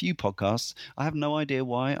listened to a few podcasts, I have no idea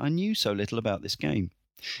why I knew so little about this game.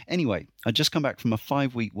 Anyway, I'd just come back from a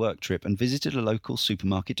 5-week work trip and visited a local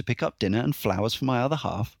supermarket to pick up dinner and flowers for my other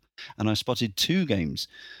half, and I spotted 2 games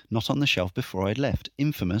not on the shelf before I'd left,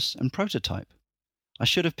 Infamous and Prototype. I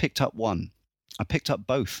should have picked up one. I picked up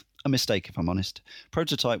both. A mistake, if I'm honest.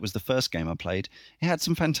 Prototype was the first game I played. It had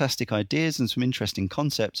some fantastic ideas and some interesting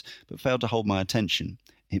concepts, but failed to hold my attention.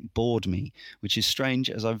 It bored me, which is strange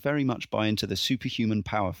as I very much buy into the superhuman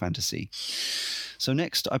power fantasy. So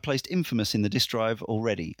next, I placed Infamous in the disk drive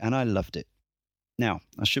already, and I loved it. Now,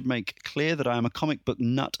 I should make clear that I am a comic book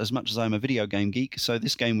nut as much as I am a video game geek, so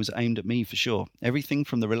this game was aimed at me for sure. Everything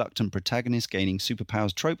from the reluctant protagonist gaining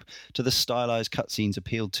superpowers trope to the stylized cutscenes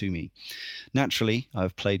appealed to me. Naturally, I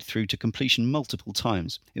have played through to completion multiple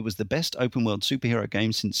times. It was the best open-world superhero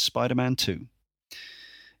game since Spider-Man 2.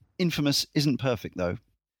 Infamous isn't perfect, though.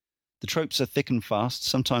 The tropes are thick and fast.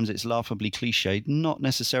 Sometimes it's laughably cliched, not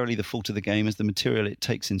necessarily the fault of the game as the material it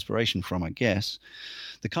takes inspiration from, I guess.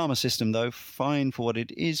 The karma system, though, fine for what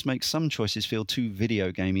it is, makes some choices feel too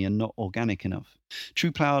video gamey and not organic enough.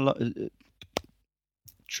 True power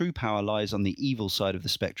lies on the evil side of the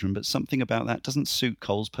spectrum, but something about that doesn't suit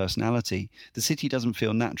Cole's personality. The city doesn't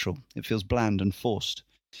feel natural. It feels bland and forced.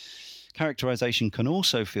 Characterization can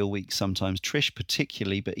also feel weak sometimes. Trish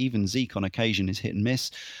particularly, but even Zeke on occasion is hit and miss.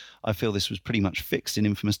 I feel this was pretty much fixed in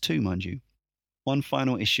Infamous 2, mind you. One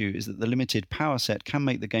final issue is that the limited power set can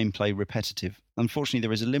make the gameplay repetitive. Unfortunately,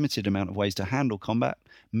 there is a limited amount of ways to handle combat.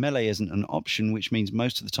 Melee isn't an option, which means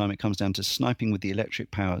most of the time it comes down to sniping with the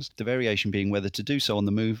electric powers, the variation being whether to do so on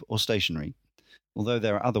the move or stationary. Although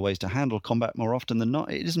there are other ways to handle combat more often than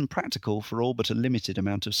not, it isn't practical for all but a limited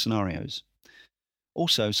amount of scenarios.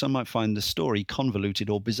 Also, some might find the story convoluted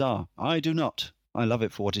or bizarre. I do not. I love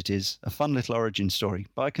it for what it is, a fun little origin story,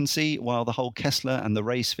 but I can see while the whole Kessler and the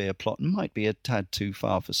Ray Sphere plot might be a tad too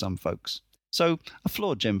far for some folks. So, a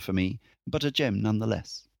flawed gem for me, but a gem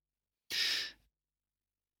nonetheless.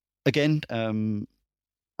 Again,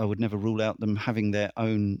 I would never rule out them having their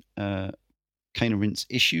own Cane and Rinse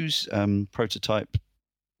issues. Prototype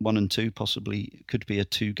 1 and 2 possibly could be a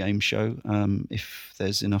 2-game show if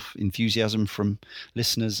there's enough enthusiasm from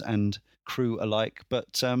listeners and crew alike.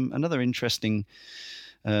 But another interesting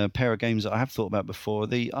pair of games that I have thought about before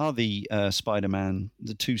are the Spider-Man,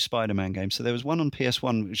 the 2 Spider-Man games. So there was one on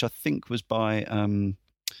PS1 which I think was by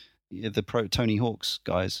the Tony Hawk's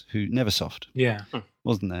guys, who Neversoft. Yeah,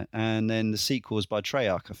 wasn't there? And then the sequel was by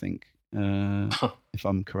Treyarch, I think, if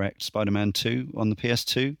I'm correct. Spider-Man 2 on the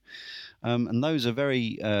PS2. And those are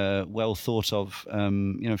very well thought of.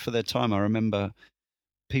 For their time, I remember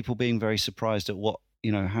people being very surprised at what,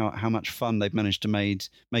 how much fun they've managed to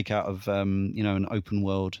make out of, an open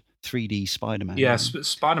world 3D Spider-Man. Yes, but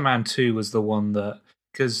Spider-Man 2 was the one that,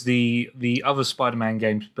 because the other Spider-Man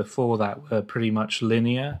games before that were pretty much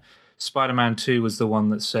linear. Spider-Man 2 was the one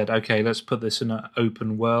that said, okay, let's put this in an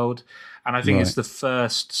open world. And I think it's the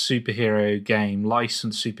first superhero game,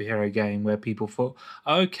 licensed superhero game, where people thought,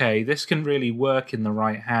 okay, this can really work in the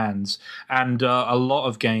right hands. And a lot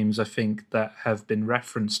of games, I think, that have been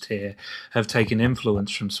referenced here have taken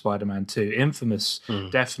influence from Spider-Man 2. Infamous,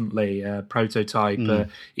 definitely. Prototype,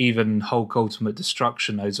 even Hulk Ultimate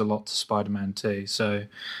Destruction owes a lot to Spider-Man 2. So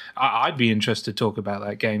I'd be interested to talk about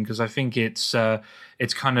that game, because I think it's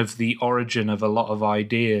kind of the origin of a lot of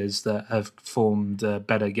ideas that have formed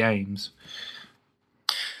better games.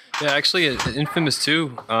 Yeah, actually, in Infamous 2,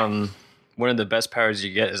 one of the best powers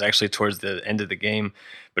you get is actually towards the end of the game,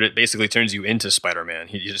 but it basically turns you into Spider-Man.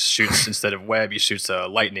 He just shoots, instead of web, he shoots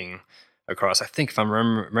lightning across, I think, if I'm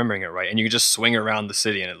remembering it right, and you can just swing around the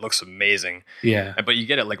city, and it looks amazing. Yeah. But you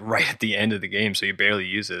get it right at the end of the game, so you barely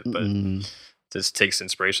use it, but this takes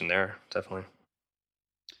inspiration there, definitely.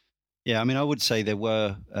 Yeah, I mean, I would say there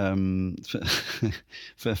were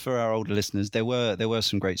for our older listeners, there were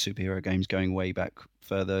some great superhero games going way back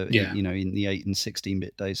further. Yeah. In the 8 and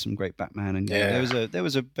 16-bit days, some great Batman and there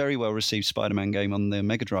was a very well received Spider-Man game on the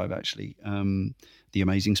Mega Drive, actually, The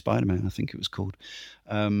Amazing Spider-Man, I think it was called.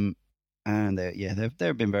 And there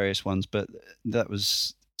have been various ones, but that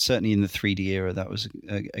was certainly in the 3D era. That was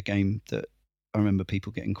a game that I remember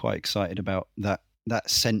people getting quite excited about. That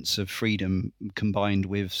sense of freedom combined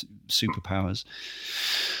with superpowers.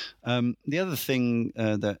 The other thing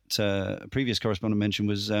that a previous correspondent mentioned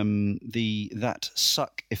was that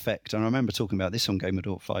suck effect. And I remember talking about this on Game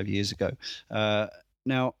Adult 5 years ago.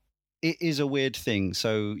 Now, it is a weird thing.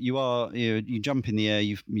 So you jump in the air,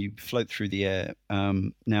 you float through the air.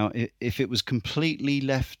 Now, if it was completely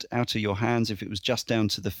left out of your hands, if it was just down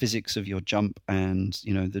to the physics of your jump and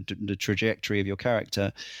the trajectory of your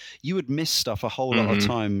character, you would miss stuff a whole lot of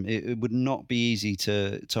time. It would not be easy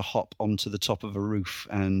to hop onto the top of a roof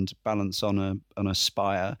and balance on a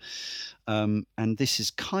spire. And this is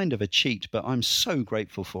kind of a cheat, but I'm so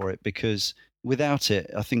grateful for it, because without it,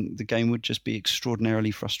 I think the game would just be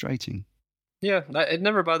extraordinarily frustrating. Yeah, it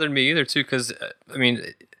never bothered me either, too, because, I mean,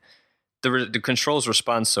 the controls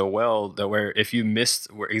respond so well that where if you missed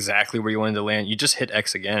exactly where you wanted to land, you just hit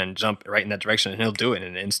X again and jump right in that direction, and he'll do it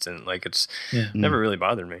in an instant. It's never really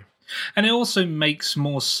bothered me. And it also makes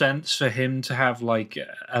more sense for him to have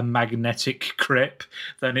a magnetic grip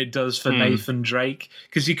than it does for Nathan Drake,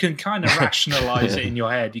 because you can kind of rationalize it in your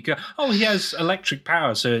head. You go, oh, he has electric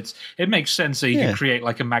power, so it makes sense that he can create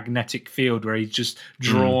a magnetic field where he's just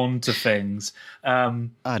drawn to things. I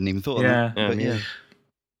hadn't even thought of that. But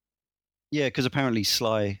Yeah, because apparently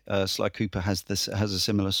Sly Cooper has a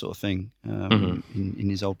similar sort of thing in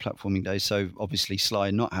his old platforming days. So obviously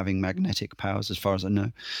Sly not having magnetic powers, as far as I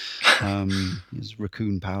know, his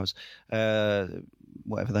raccoon powers,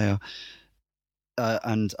 whatever they are.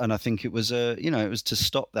 And I think it was it was to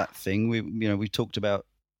stop that thing. We talked about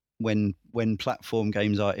when platform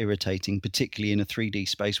games are irritating, particularly in a 3D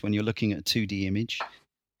space when you're looking at a 2D image.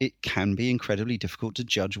 It can be incredibly difficult to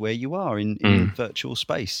judge where you are in virtual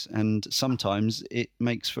space. And sometimes it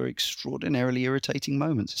makes for extraordinarily irritating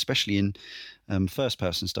moments, especially in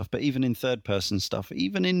first-person stuff, but even in third-person stuff,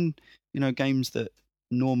 even in, games that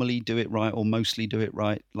normally do it right or mostly do it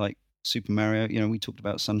right, like Super Mario. We talked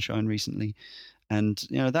about Sunshine recently. And,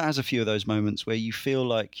 that has a few of those moments where you feel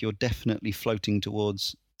like you're definitely floating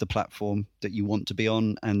towards the platform that you want to be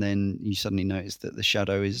on, and then you suddenly notice that the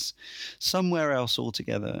shadow is somewhere else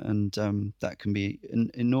altogether, and that can be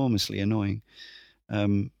enormously annoying.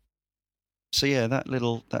 So yeah, that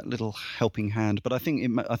little helping hand. But I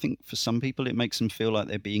think for some people it makes them feel like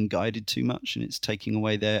they're being guided too much, and it's taking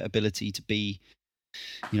away their ability to be,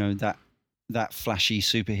 that flashy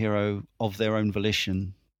superhero of their own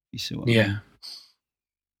volition. You see what I mean?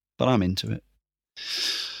 But I'm into it.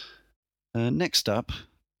 Next up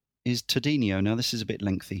is Todinho. Now, this is a bit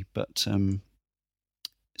lengthy, but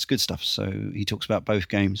it's good stuff. So he talks about both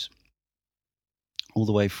games. All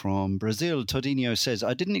the way from Brazil, Todinho says,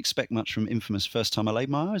 I didn't expect much from inFAMOUS first time I laid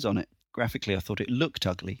my eyes on it. Graphically, I thought it looked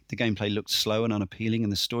ugly. The gameplay looked slow and unappealing,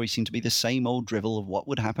 and the story seemed to be the same old drivel of what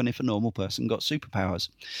would happen if a normal person got superpowers.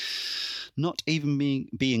 Not even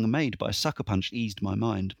being made by Sucker Punch eased my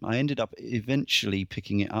mind. I ended up eventually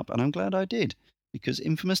picking it up, and I'm glad I did, because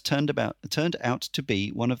inFAMOUS turned out to be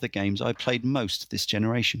one of the games I played most this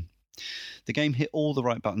generation. The game hit all the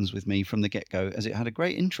right buttons with me from the get-go, as it had a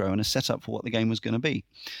great intro and a setup for what the game was going to be.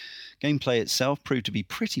 Gameplay itself proved to be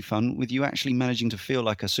pretty fun, with you actually managing to feel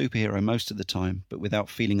like a superhero most of the time, but without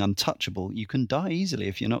feeling untouchable. You can die easily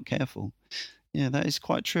if you're not careful. Yeah, that is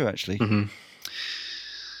quite true, actually. Mm-hmm.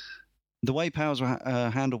 The way powers were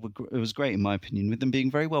handled was great, in my opinion, with them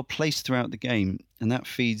being very well placed throughout the game. And that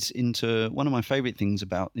feeds into one of my favourite things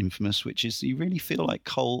about inFAMOUS, which is you really feel like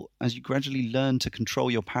Cole as you gradually learn to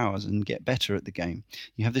control your powers and get better at the game.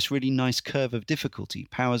 You have this really nice curve of difficulty,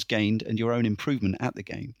 powers gained, and your own improvement at the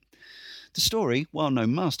game. The story, while no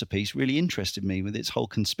masterpiece, really interested me with its whole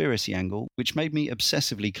conspiracy angle, which made me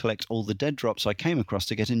obsessively collect all the dead drops I came across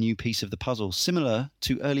to get a new piece of the puzzle, similar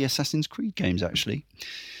to early Assassin's Creed games, actually.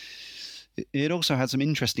 It also had some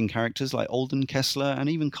interesting characters like Alden Kessler and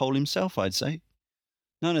even Cole himself, I'd say.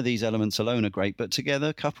 None of these elements alone are great, but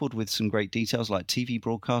together, coupled with some great details like TV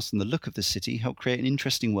broadcasts and the look of the city, help create an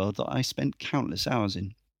interesting world that I spent countless hours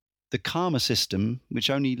in. The karma system, which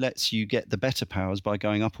only lets you get the better powers by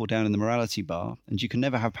going up or down in the morality bar, and you can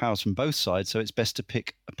never have powers from both sides, so it's best to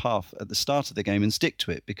pick a path at the start of the game and stick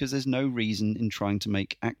to it, because there's no reason in trying to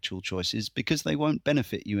make actual choices, because they won't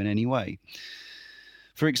benefit you in any way.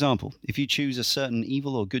 For example, if you choose a certain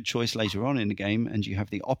evil or good choice later on in the game and you have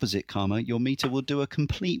the opposite karma, your meter will do a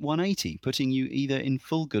complete 180, putting you either in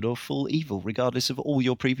full good or full evil, regardless of all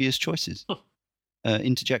your previous choices.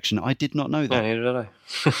 Interjection, I did not know that. Yeah, neither did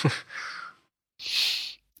I.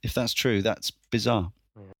 If that's true, that's bizarre.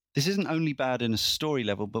 This isn't only bad in a story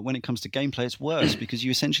level, but when it comes to gameplay, it's worse because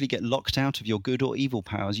you essentially get locked out of your good or evil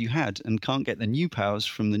powers you had and can't get the new powers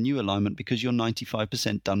from the new alignment because you're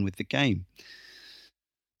 95% done with the game.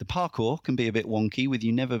 The parkour can be a bit wonky, with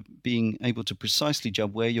you never being able to precisely judge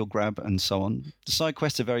where you'll grab and so on. The side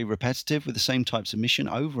quests are very repetitive, with the same types of mission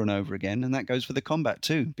over and over again, and that goes for the combat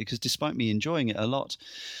too, because despite me enjoying it a lot,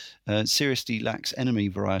 it seriously lacks enemy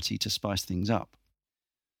variety to spice things up.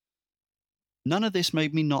 None of this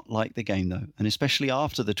made me not like the game though, and especially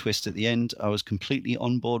after the twist at the end, I was completely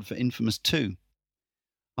on board for inFAMOUS 2.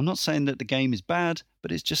 I'm not saying that the game is bad,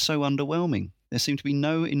 but it's just so underwhelming. There seemed to be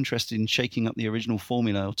no interest in shaking up the original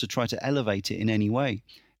formula or to try to elevate it in any way.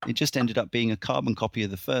 It just ended up being a carbon copy of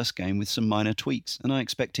the first game with some minor tweaks, and I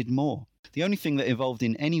expected more. The only thing that evolved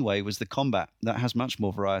in any way was the combat. That has much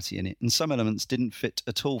more variety in it, and some elements didn't fit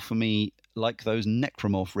at all for me, like those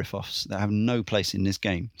necromorph riff-offs that have no place in this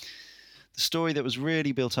game. The story that was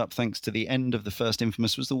really built up thanks to the end of the first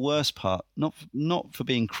inFAMOUS was the worst part, not for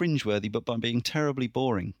being cringeworthy, but by being terribly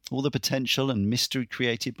boring. All the potential and mystery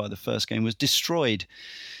created by the first game was destroyed.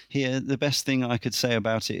 Here, the best thing I could say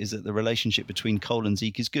about it is that the relationship between Cole and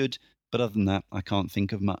Zeke is good, but other than that, I can't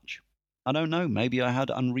think of much. I don't know, maybe I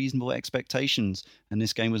had unreasonable expectations, and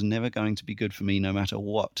this game was never going to be good for me no matter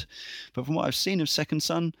what. But from what I've seen of Second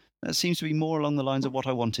Son, that seems to be more along the lines of what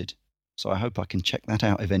I wanted. So I hope I can check that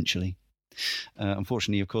out eventually.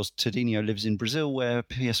 Unfortunately, of course, Tadinho lives in Brazil, where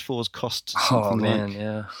PS4s cost something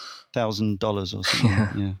like $1,000 or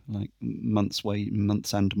something. Like months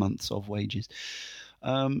and months of wages.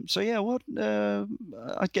 I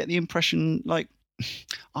get the impression, like,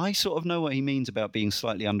 I sort of know what he means about being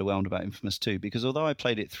slightly underwhelmed about Infamous 2, because although I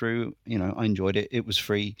played it through, I enjoyed it. It was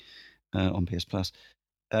free on PS Plus.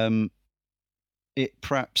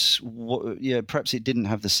 Perhaps it didn't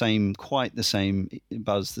have quite the same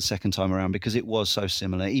buzz the second time around, because it was so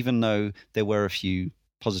similar, even though there were a few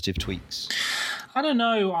positive tweaks. I don't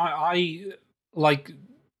know. I like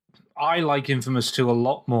Infamous 2 a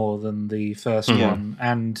lot more than the first one,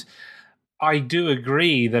 and I do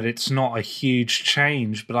agree that it's not a huge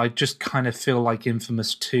change, but I just kind of feel like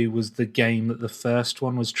Infamous 2 was the game that the first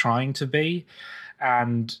one was trying to be,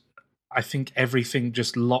 and I think everything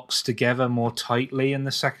just locks together more tightly in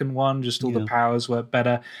the second one. Just all the powers work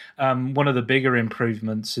better. One of the bigger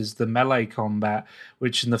improvements is the melee combat,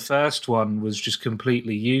 which in the first one was just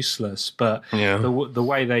completely useless. But the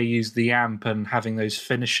way they use the amp and having those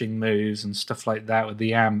finishing moves and stuff like that with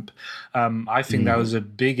the amp, I think that was a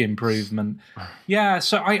big improvement. Yeah,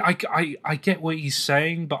 so I get what he's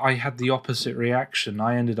saying, but I had the opposite reaction.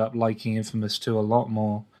 I ended up liking Infamous 2 a lot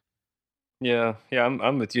more. Yeah,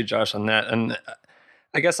 I'm with you, Josh, on that. And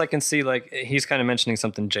I guess I can see, like, he's kind of mentioning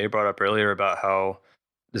something Jay brought up earlier about how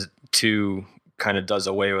 2 kind of does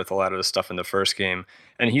away with a lot of the stuff in the first game.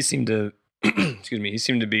 And he seemed to, he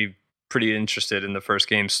seemed to be pretty interested in the first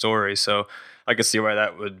game's story. So I could see why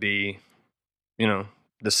that would be, the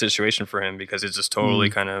situation for him, because it's just totally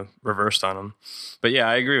kind of reversed on him. But yeah,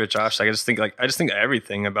 I agree with Josh. Like, I just think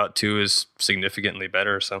everything about 2 is significantly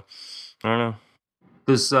better. So I don't know.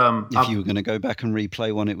 If you were going to go back and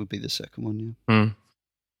replay one, it would be the second one.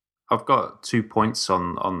 I've got 2 points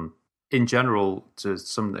on in general to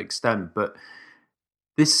some extent, but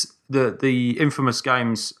the Infamous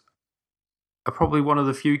games are probably one of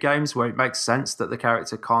the few games where it makes sense that the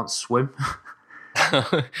character can't swim.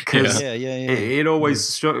 It always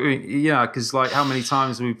struck me, because like how many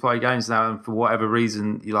times we play games now, and for whatever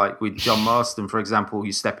reason, like with John Marston, for example,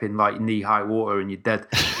 you step in like knee-high water and you're dead.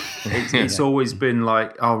 It's always been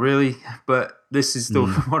like, oh really? But this is still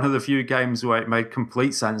one of the few games where it made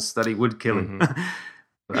complete sense that it would kill him.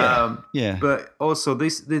 But also the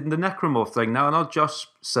necromorph thing. Now I know Josh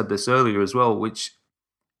said this earlier as well, which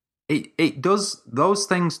it does. Those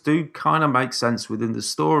things do kind of make sense within the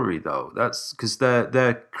story, though. That's because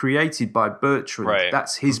they're created by Bertrand. Right.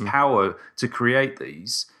 That's his power to create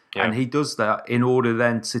these, and he does that in order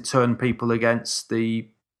then to turn people against the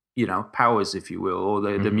powers, if you will, or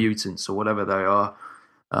the mutants or whatever they are.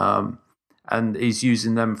 And he's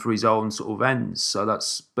using them for his own sort of ends. So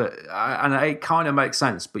and it kind of makes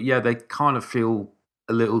sense. But yeah, they kind of feel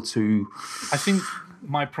a little too. I think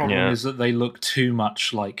my problem is that they look too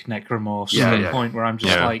much like necromorphs to the point where I'm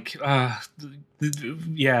just like,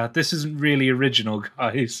 this isn't really original,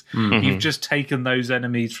 guys. You've just taken those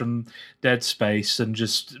enemies from Dead Space and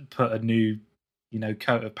just put a new,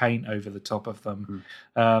 coat of paint over the top of them.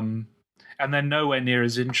 And they're nowhere near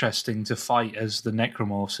as interesting to fight as the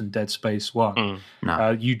necromorphs in Dead Space 1. No.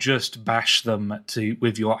 You just bash them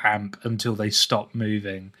with your amp until they stop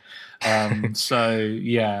moving. So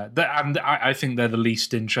yeah, and I think they're the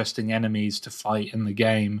least interesting enemies to fight in the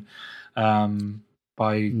game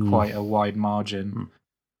by quite a wide margin.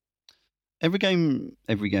 Every game,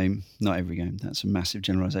 not every game. That's a massive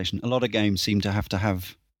generalization. A lot of games seem to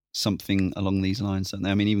have something along these lines, don't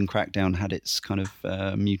they? I mean, even Crackdown had its kind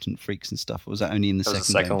of mutant freaks and stuff. Or was that only in the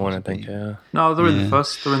second game, one, I think? Yeah. No, they're in the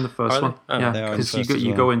first. They're in the first one. Oh, yeah, because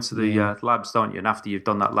you go into the labs, don't you? And after you've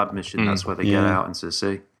done that lab mission, that's where they get out into the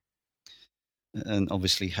sea. And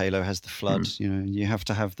obviously, Halo has the flood. You have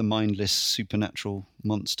to have the mindless supernatural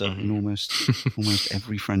monster in almost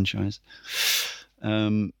every franchise.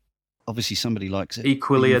 Obviously, somebody likes it.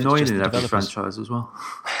 Equally annoying in every franchise as well.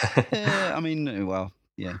 Yeah, I mean, well.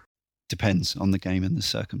 Yeah, depends on the game and the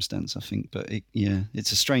circumstance, I think. But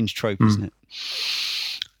it's a strange trope, isn't it?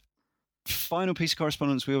 Final piece of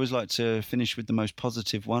correspondence, we always like to finish with the most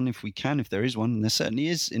positive one, if we can, if there is one. And there certainly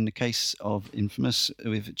is in the case of Infamous,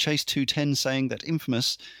 with Chase210 saying that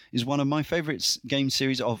Infamous is one of my favourite game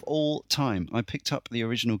series of all time. I picked up the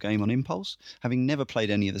original game on impulse, having never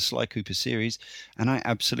played any of the Sly Cooper series, and I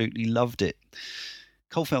absolutely loved it.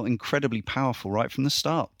 Cole felt incredibly powerful right from the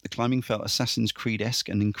start. The climbing felt Assassin's Creed-esque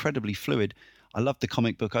and incredibly fluid. I loved the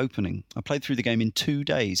comic book opening. I played through the game in 2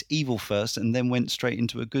 days, evil first, and then went straight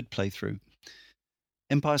into a good playthrough.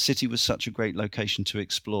 Empire City was such a great location to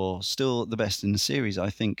explore, still the best in the series, I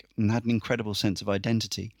think, and had an incredible sense of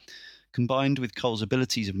identity. Combined with Cole's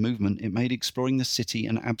abilities of movement, it made exploring the city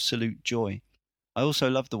an absolute joy. I also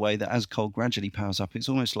love the way that as Cole gradually powers up, it's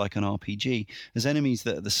almost like an RPG, as enemies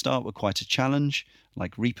that at the start were quite a challenge,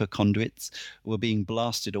 like Reaper conduits, were being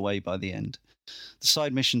blasted away by the end. The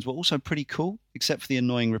side missions were also pretty cool, except for the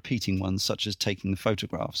annoying repeating ones, such as taking the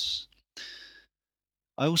photographs.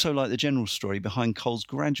 I also like the general story behind Cole's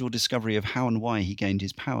gradual discovery of how and why he gained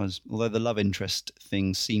his powers, although the love interest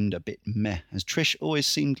thing seemed a bit meh, as Trish always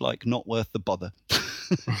seemed like not worth the bother.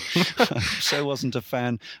 I also wasn't a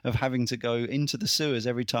fan of having to go into the sewers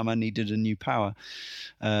every time I needed a new power,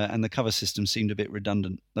 and the cover system seemed a bit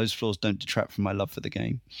redundant. Those flaws don't detract from my love for the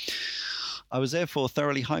game. I was therefore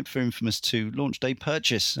thoroughly hyped for Infamous 2 launch day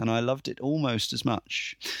purchase, and I loved it almost as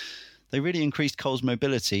much. They really increased Cole's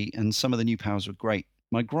mobility, and some of the new powers were great.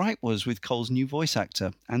 My gripe was with Cole's new voice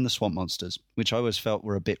actor and the swamp monsters, which I always felt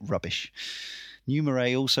were a bit rubbish. New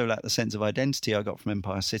Murray also lacked the sense of identity I got from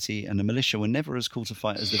Empire City, and the militia were never as cool to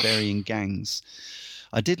fight as the varying gangs.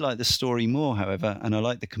 I did like the story more, however, and I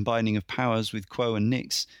like the combining of powers with Quo and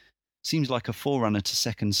Nyx. Seems like a forerunner to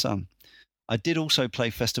Second Son. I did also play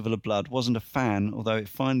Festival of Blood, wasn't a fan, although it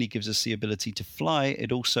finally gives us the ability to fly,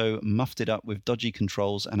 it also muffed it up with dodgy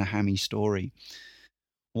controls and a hammy story.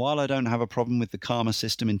 While I don't have a problem with the karma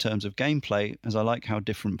system in terms of gameplay, as I like how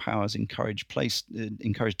different powers encourage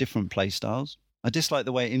different play styles, I dislike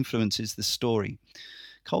the way it influences the story.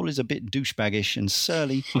 Cole is a bit douchebaggish and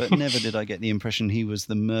surly, but never did I get the impression he was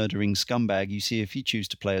the murdering scumbag you see if you choose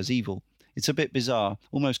to play as evil. It's a bit bizarre,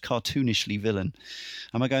 almost cartoonishly villain.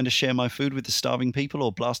 Am I going to share my food with the starving people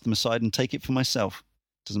or blast them aside and take it for myself?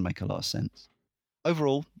 Doesn't make a lot of sense.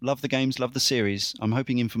 Overall, love the games, love the series. I'm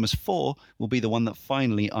hoping Infamous 4 will be the one that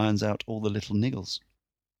finally irons out all the little niggles.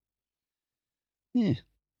 Yeah.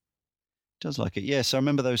 Does like it. Yes, I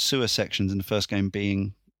remember those sewer sections in the first game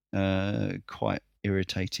being quite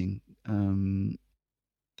irritating.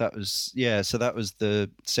 That was the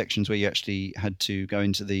sections where you actually had to go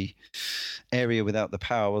into the area without the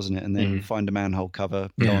power, wasn't it? And then find a manhole cover,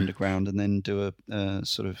 go underground, and then do a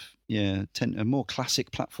sort of a more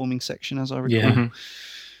classic platforming section, as I recall.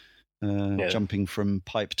 Jumping from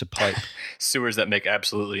pipe to pipe. Sewers that make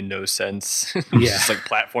absolutely no sense. Just like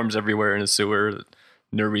platforms everywhere in a sewer.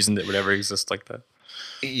 No reason that would ever exist like that.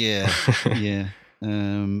 Yeah.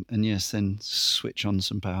 And yes, then switch on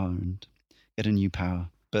some power and get a new power.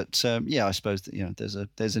 But I suppose that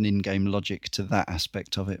there's an in-game logic to that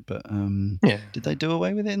aspect of it. But did they do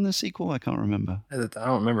away with it in the sequel? I can't remember. I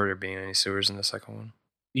don't remember there being any sewers in the second one.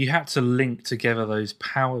 You had to link together those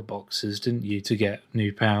power boxes, didn't you, to get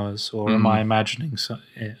new powers? Or am I imagining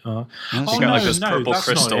it? Those purple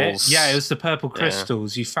crystals. Yeah, it was the purple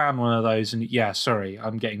crystals. You found one of those, and sorry,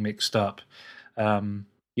 I'm getting mixed up.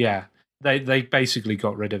 They basically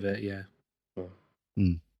got rid of it.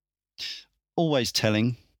 Yeah. Always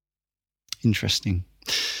telling. Interesting.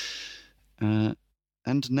 And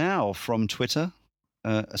now from Twitter,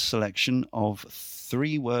 a selection of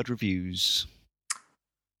 3-word reviews.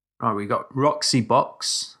 Right, we got Roxy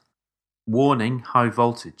Box, warning, high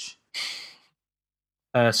voltage.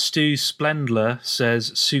 Stu Splendler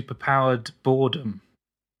says superpowered boredom.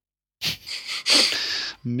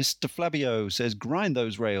 Mr. Flavio says grind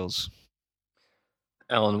those rails.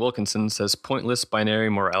 Alan Wilkinson says pointless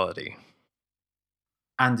binary morality.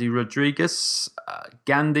 Andy Rodriguez,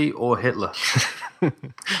 Gandhi or Hitler.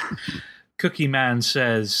 Cookie Man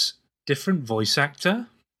says different voice actor.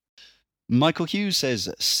 Michael Hughes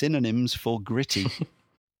says synonyms for gritty.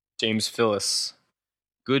 James Phyllis,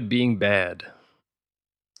 good being bad.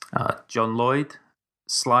 John Lloyd,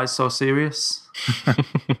 Sly So Serious.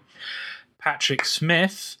 Patrick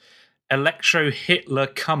Smith, Electro Hitler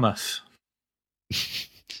cometh.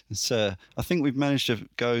 I think we've managed to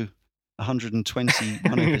go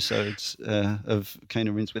 121 episodes of Cane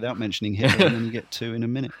and Rinse without mentioning Hitler, and then you get 2 in a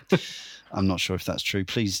minute. I'm not sure if that's true.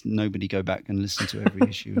 Please, nobody go back and listen to every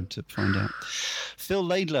issue to find out. Phil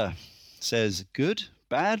Laidler says, good,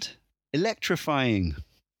 bad, electrifying.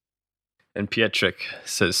 And Pietrek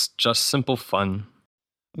says, just simple fun.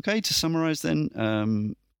 Okay, to summarize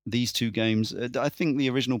then, these 2 games, I think the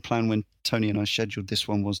original plan when Tony and I scheduled this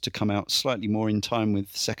one was to come out slightly more in time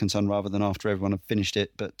with Second Son rather than after everyone had finished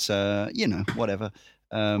it. But, whatever.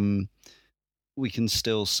 We can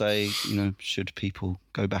still say, should people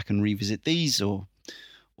go back and revisit these or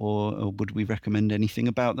would we recommend anything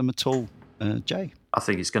about them at all? Jay? I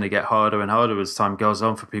think it's going to get harder and harder as time goes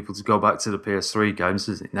on for people to go back to the PS3 games,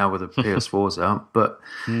 isn't it, now with the PS4's out. But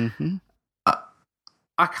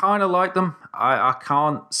I kind of like them. I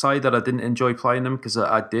can't say that I didn't enjoy playing them because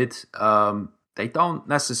I did. They don't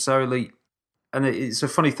necessarily... And it's a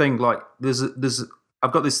funny thing, like there's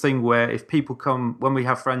I've got this thing where if people come, when we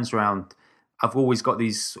have friends around, I've always got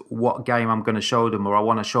these what game I'm going to show them, or I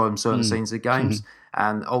want to show them certain scenes of games.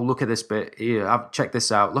 And look at this bit here. Check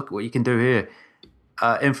this out. Look what you can do here.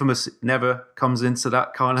 Infamous never comes into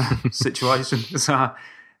that kind of situation. So,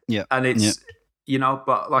 and it's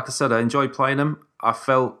but like I said, I enjoy playing them. I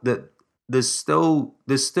felt that there's still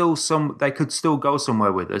some, they could still go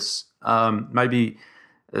somewhere with this. Maybe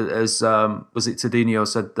as was it Tadinho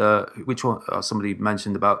said, which one? Somebody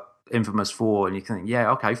mentioned about Infamous 4, and you think,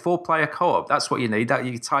 4-player co-op. That's what you need. That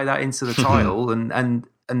you tie that into the title, and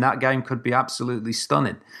that game could be absolutely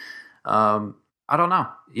stunning. I don't know.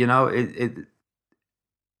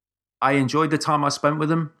 I enjoyed the time I spent with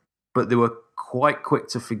them, but they were quite quick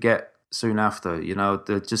to forget soon after.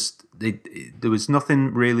 There was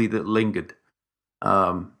nothing really that lingered.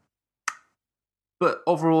 But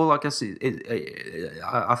overall, I guess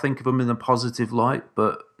I think of them in a positive light,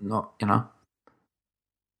 but not,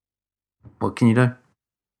 What can you do?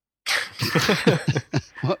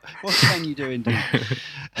 what can you do indeed?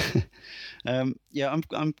 I'm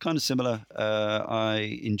kind of similar.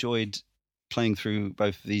 I enjoyed playing through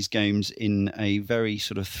both of these games in a very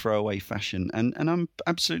sort of throwaway fashion, and I'm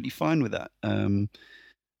absolutely fine with that.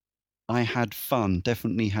 I had fun,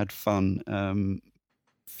 definitely had fun.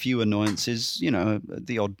 Few annoyances,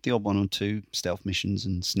 the odd one or two stealth missions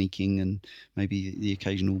and sneaking, and maybe the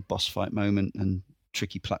occasional boss fight moment and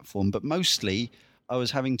tricky platform, but mostly I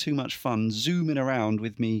was having too much fun zooming around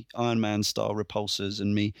with me Iron Man style repulsors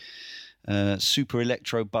and me super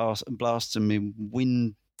electro blasts and me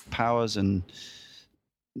wind powers and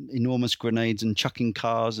enormous grenades and chucking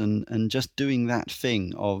cars and just doing that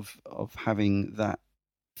thing of having that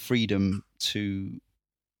freedom to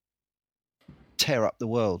tear up the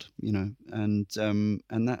world, and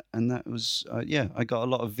that was I got a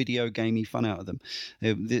lot of video gamey fun out of them.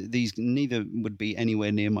 These neither would be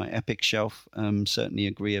anywhere near my epic shelf. Certainly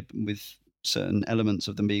agree with certain elements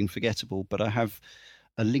of them being forgettable, but I have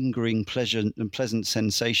a lingering pleasure and pleasant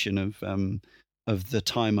sensation of the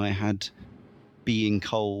time I had being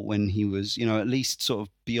Cole when he was, at least sort of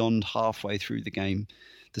beyond halfway through the game.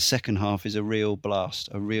 The second half is a real blast,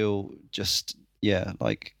 a real just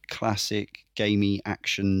like classic gamey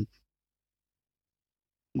action.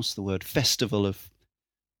 What's the word? Festival of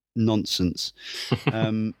nonsense.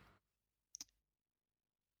 And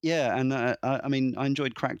I mean, I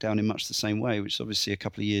enjoyed Crackdown in much the same way, which is obviously a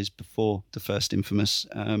couple of years before the first Infamous.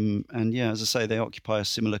 As I say, they occupy a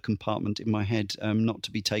similar compartment in my head, not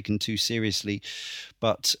to be taken too seriously,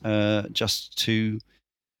 but just to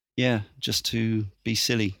be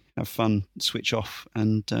silly, have fun, switch off,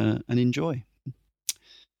 and enjoy.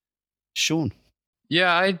 Sean?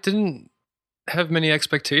 Yeah, I didn't have many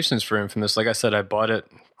expectations for Infamous. Like I said, I bought it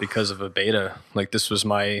because of a beta. Like this was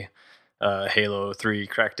my Halo 3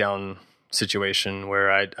 Crackdown situation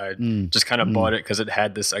where I just kind of bought it because it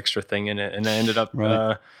had this extra thing in it, and I ended up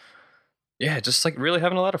just like really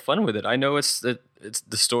having a lot of fun with it. I know it's the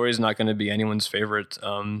story is not going to be anyone's favorite,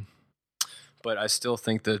 but I still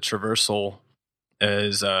think the traversal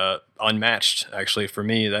is unmatched actually for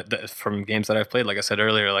me, that from games that I've played. Like I said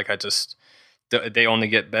earlier, like they only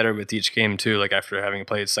get better with each game too. Like after having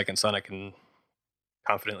played Second Son, I can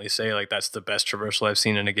confidently say like that's the best traversal I've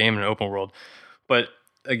seen in a game in an open world. But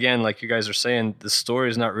again, like you guys are saying, the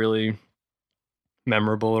story is not really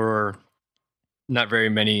memorable, or not very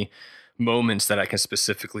many moments that I can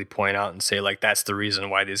specifically point out and say like that's the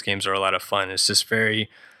reason why these games are a lot of fun. It's just very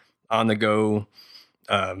on the go,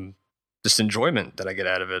 just enjoyment that I get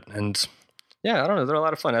out of it. And yeah, I don't know, they're a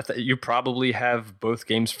lot of fun. You probably have both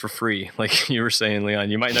games for free, like you were saying,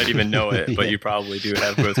 Leon. You might not even know it, but you probably do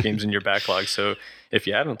have both games in your backlog. So if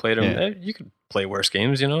you haven't played them, you could play worse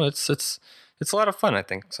games. It's a lot of fun, I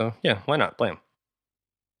think. So yeah, why not play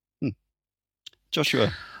them?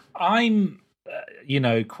 Joshua? I'm,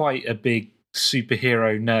 quite a big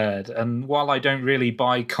superhero nerd, and while I don't really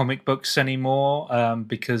buy comic books anymore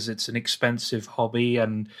because it's an expensive hobby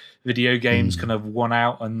and video games kind of won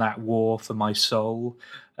out on that war for my soul,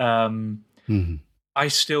 I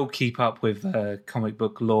still keep up with comic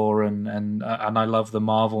book lore, and I love the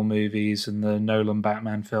Marvel movies and the Nolan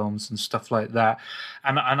Batman films and stuff like that,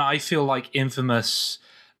 and I feel like Infamous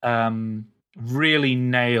really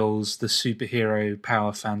nails the superhero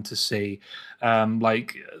power fantasy.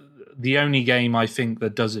 Like the only game I think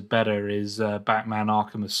that does it better is Batman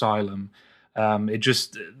Arkham Asylum.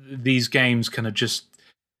 These games kind of just,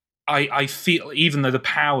 I feel, even though the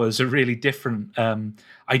powers are really different,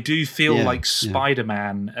 I do feel like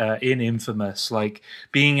Spider-Man in Infamous, like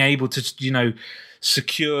being able to,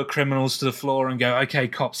 secure criminals to the floor and go, okay,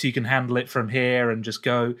 cops, you can handle it from here, and just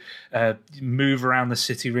go move around the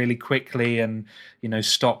city really quickly and,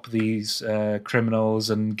 stop these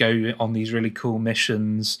criminals and go on these really cool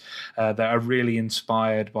missions that are really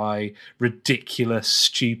inspired by ridiculous,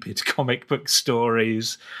 stupid comic book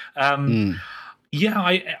stories.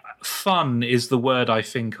 Yeah, fun is the word I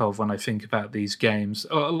think of when I think about these games.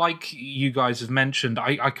 Like you guys have mentioned,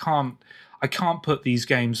 I can't put these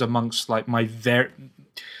games amongst like my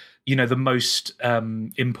the most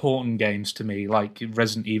important games to me, like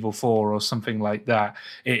Resident Evil 4 or something like that.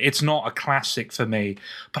 It's not a classic for me,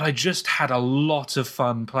 but I just had a lot of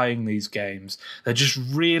fun playing these games. They're just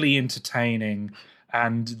really entertaining,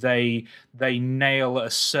 and they nail a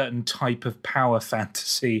certain type of power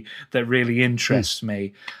fantasy that really interests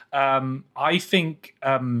me. I think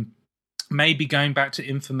maybe going back to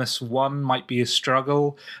Infamous 1 might be a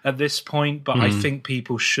struggle at this point, but I think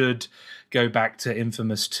people should go back to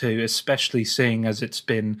Infamous 2, especially seeing as it's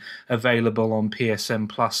been available on PSN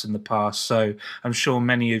Plus in the past. So I'm sure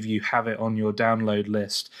many of you have it on your download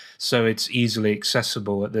list, so it's easily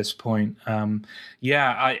accessible at this point.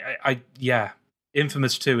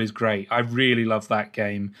 Infamous 2 is great. I really love that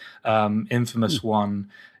game. Infamous 1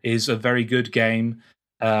 is a very good game,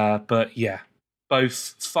 but yeah,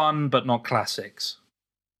 both fun but not classics.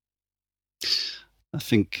 I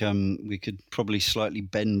think we could probably slightly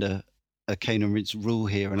bend a Cane and Rinse rule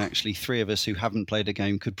here, and actually 3 of us who haven't played a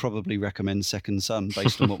game could probably recommend Second Son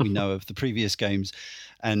based on what we know of the previous games,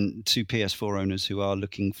 and 2 PS4 owners who are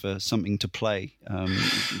looking for something to play,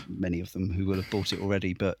 many of them who will have bought it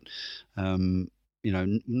already, but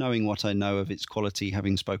knowing what I know of its quality,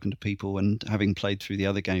 having spoken to people and having played through the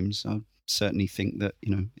other games, I certainly think that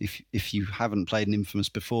if you haven't played an Infamous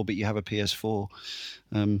before but you have a PS4,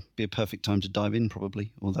 be a perfect time to dive in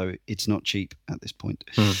probably, although it's not cheap at this point.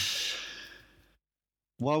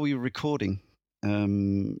 While we were recording,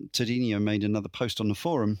 Tadinho made another post on the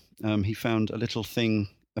forum. He found a little thing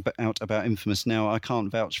about Infamous. Now, I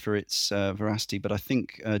can't vouch for its veracity, but I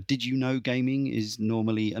think Did You Know Gaming is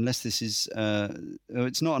normally, unless this is,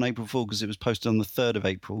 it's not on April Fool because it was posted on the 3rd of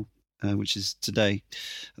April, which is today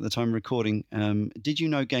at the time of recording. Did You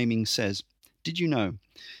Know Gaming says, did you know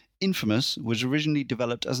Infamous was originally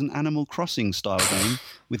developed as an Animal Crossing style game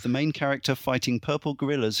with the main character fighting purple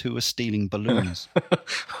gorillas who were stealing balloons.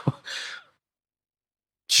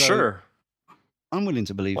 Sure. I'm willing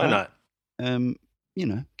to believe Why that. not?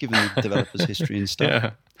 Given the developer's history and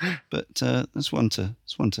stuff. Yeah. But that's one to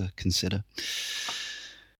consider.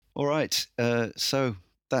 All right. So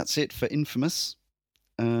that's it for Infamous.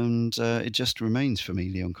 And it just remains for me,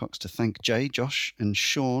 Leon Cox, to thank Jay, Josh, and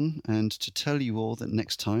Sean, and to tell you all that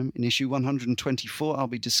next time, in issue 124, I'll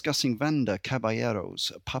be discussing Vanda,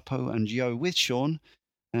 Caballeros, Papo, and Yo with Sean,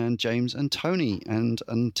 and James and Tony. And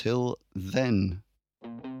until then,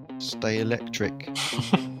 stay electric.